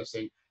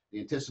processing, the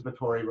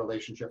anticipatory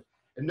relationship.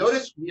 And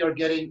notice we are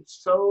getting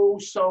so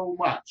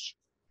much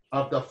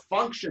of the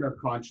function of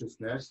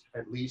consciousness,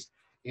 at least,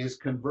 is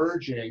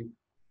converging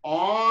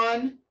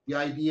on the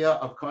idea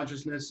of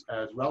consciousness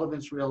as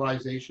relevance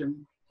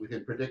realization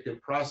within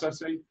predictive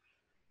processing.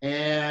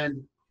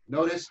 And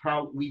notice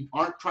how we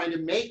aren't trying to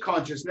make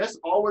consciousness.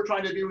 All we're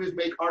trying to do is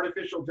make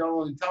artificial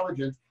general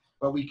intelligence,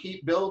 but we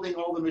keep building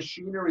all the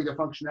machinery, the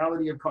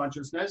functionality of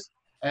consciousness,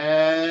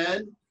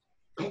 and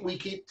we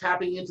keep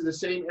tapping into the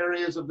same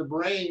areas of the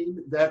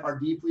brain that are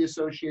deeply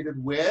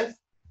associated with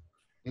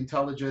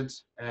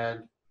intelligence and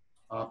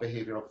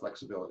behavioral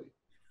flexibility.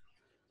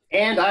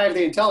 And I have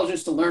the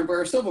intelligence to learn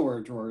where a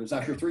silverware drawer is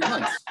after 3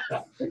 months.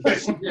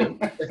 Yes, you do.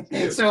 Yes, you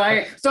do. So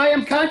I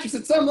am conscious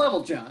at some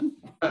level, John.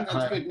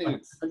 That's good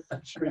news.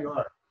 I'm sure you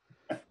are.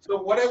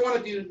 So what I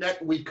want to do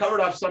next, we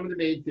covered off some of the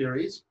main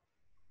theories.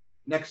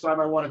 Next time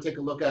I want to take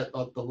a look at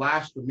the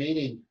last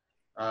remaining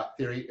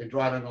theory and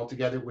draw it all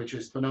together, which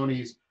is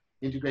Fanoni's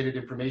integrated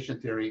information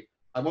theory.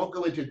 I won't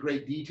go into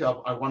great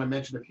detail. I want to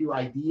mention a few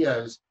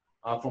ideas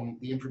from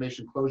the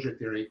information closure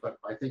theory, but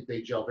I think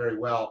they gel very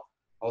well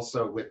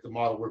also with the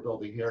model we're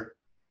building here.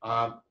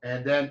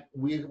 And then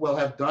we will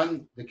have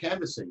done the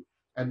canvassing.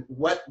 And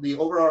what the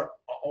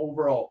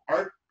overall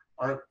arc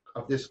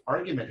of this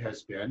argument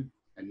has been,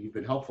 and you've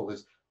been helpful,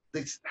 is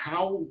this,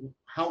 how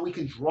we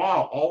can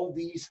draw all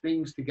these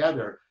things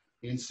together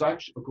in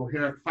such a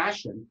coherent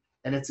fashion.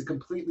 And it's a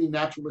completely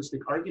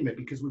naturalistic argument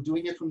because we're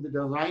doing it from the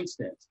design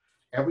stance.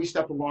 Every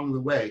step along the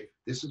way,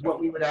 this is what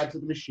we would add to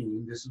the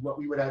machine, this is what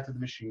we would add to the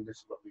machine, this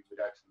is what we would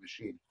add to the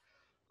machine.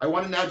 I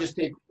want to now just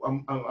take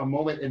a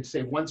moment and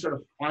say one sort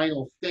of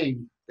final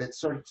thing that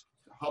sort of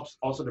helps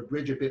also to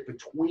bridge a bit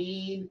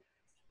between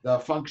the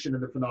function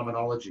and the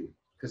phenomenology.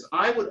 Because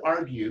I would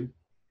argue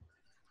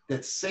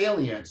that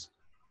salience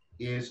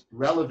is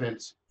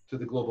relevance to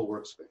the global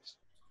workspace.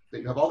 That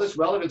you have all this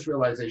relevance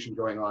realization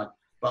going on,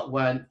 but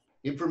when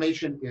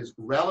information is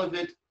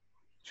relevant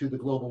to the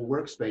global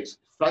workspace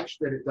such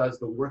that it does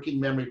the working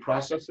memory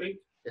processing,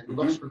 it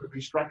looks for the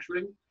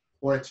restructuring,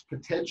 or it's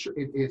potential,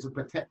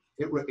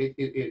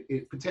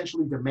 it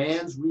potentially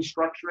demands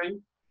restructuring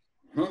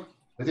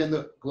within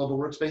the global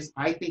workspace,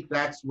 I think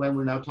that's when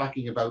we're now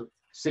talking about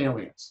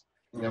salience.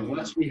 And then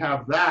once we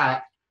have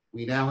that,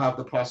 we now have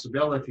the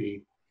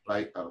possibility,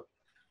 right, of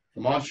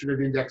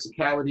demonstrative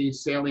indexicality,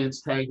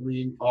 salience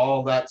tagging,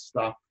 all that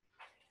stuff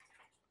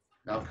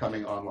now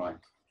coming online.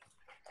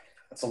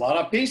 That's a lot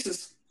of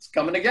pieces. It's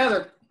coming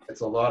together.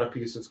 It's a lot of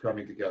pieces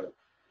coming together.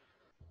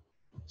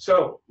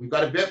 So we've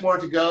got a bit more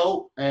to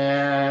go,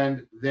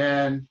 and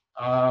then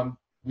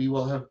we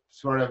will have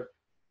sort of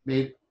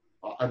made,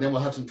 and then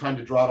we'll have some time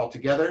to draw it all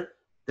together.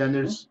 Then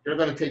you're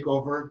going to take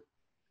over,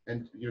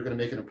 and you're going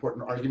to make an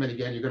important argument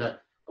again. You're going to,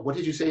 what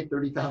did you say,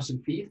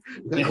 30,000 feet?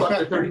 You're going to go up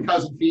to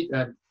 30,000 feet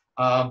and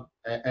draw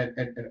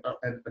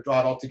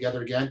it all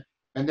together again.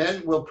 And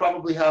then we'll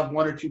probably have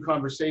one or two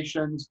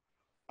conversations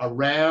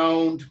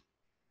around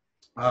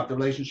the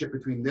relationship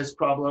between this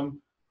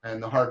problem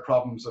and the hard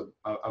problems of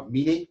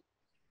meaning,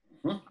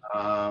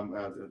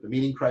 the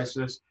meaning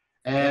crisis,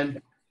 and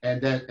then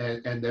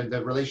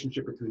the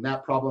relationship between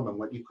that problem and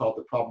what you call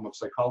the problem of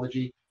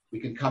psychology. We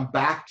can come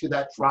back to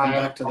that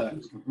triad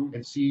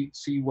and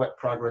see what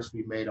progress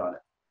we've made on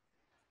it.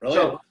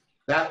 Brilliant.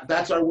 So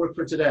that's our work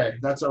for today.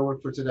 That's our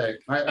work for today.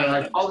 I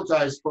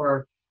apologize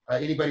for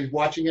anybody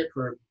watching it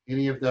for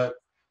any of the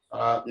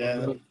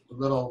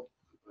little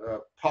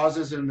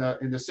pauses in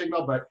the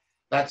signal, but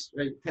that's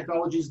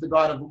technology is the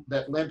god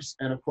that limps,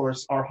 and of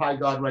course our high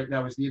god right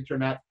now is the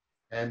internet,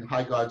 and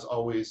high gods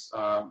always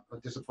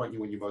disappoint you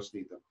when you most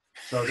need them.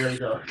 So there you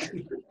go.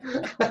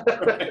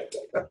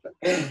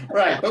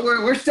 Right, but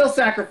we're still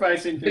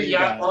sacrificing to you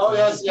guys. Oh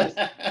yes, yes.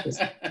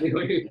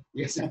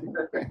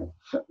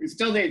 We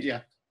still need you.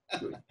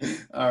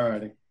 All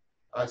righty.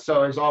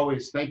 So as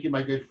always, thank you,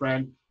 my good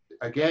friend.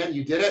 Again,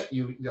 you did it.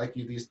 You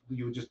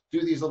just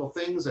do these little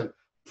things, and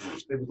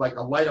it was like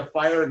a light of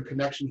fire, and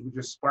connections were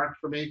just sparked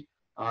for me.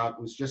 It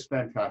was just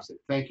fantastic.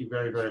 Thank you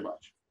very, very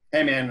much.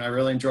 Hey man, I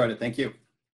really enjoyed it. Thank you.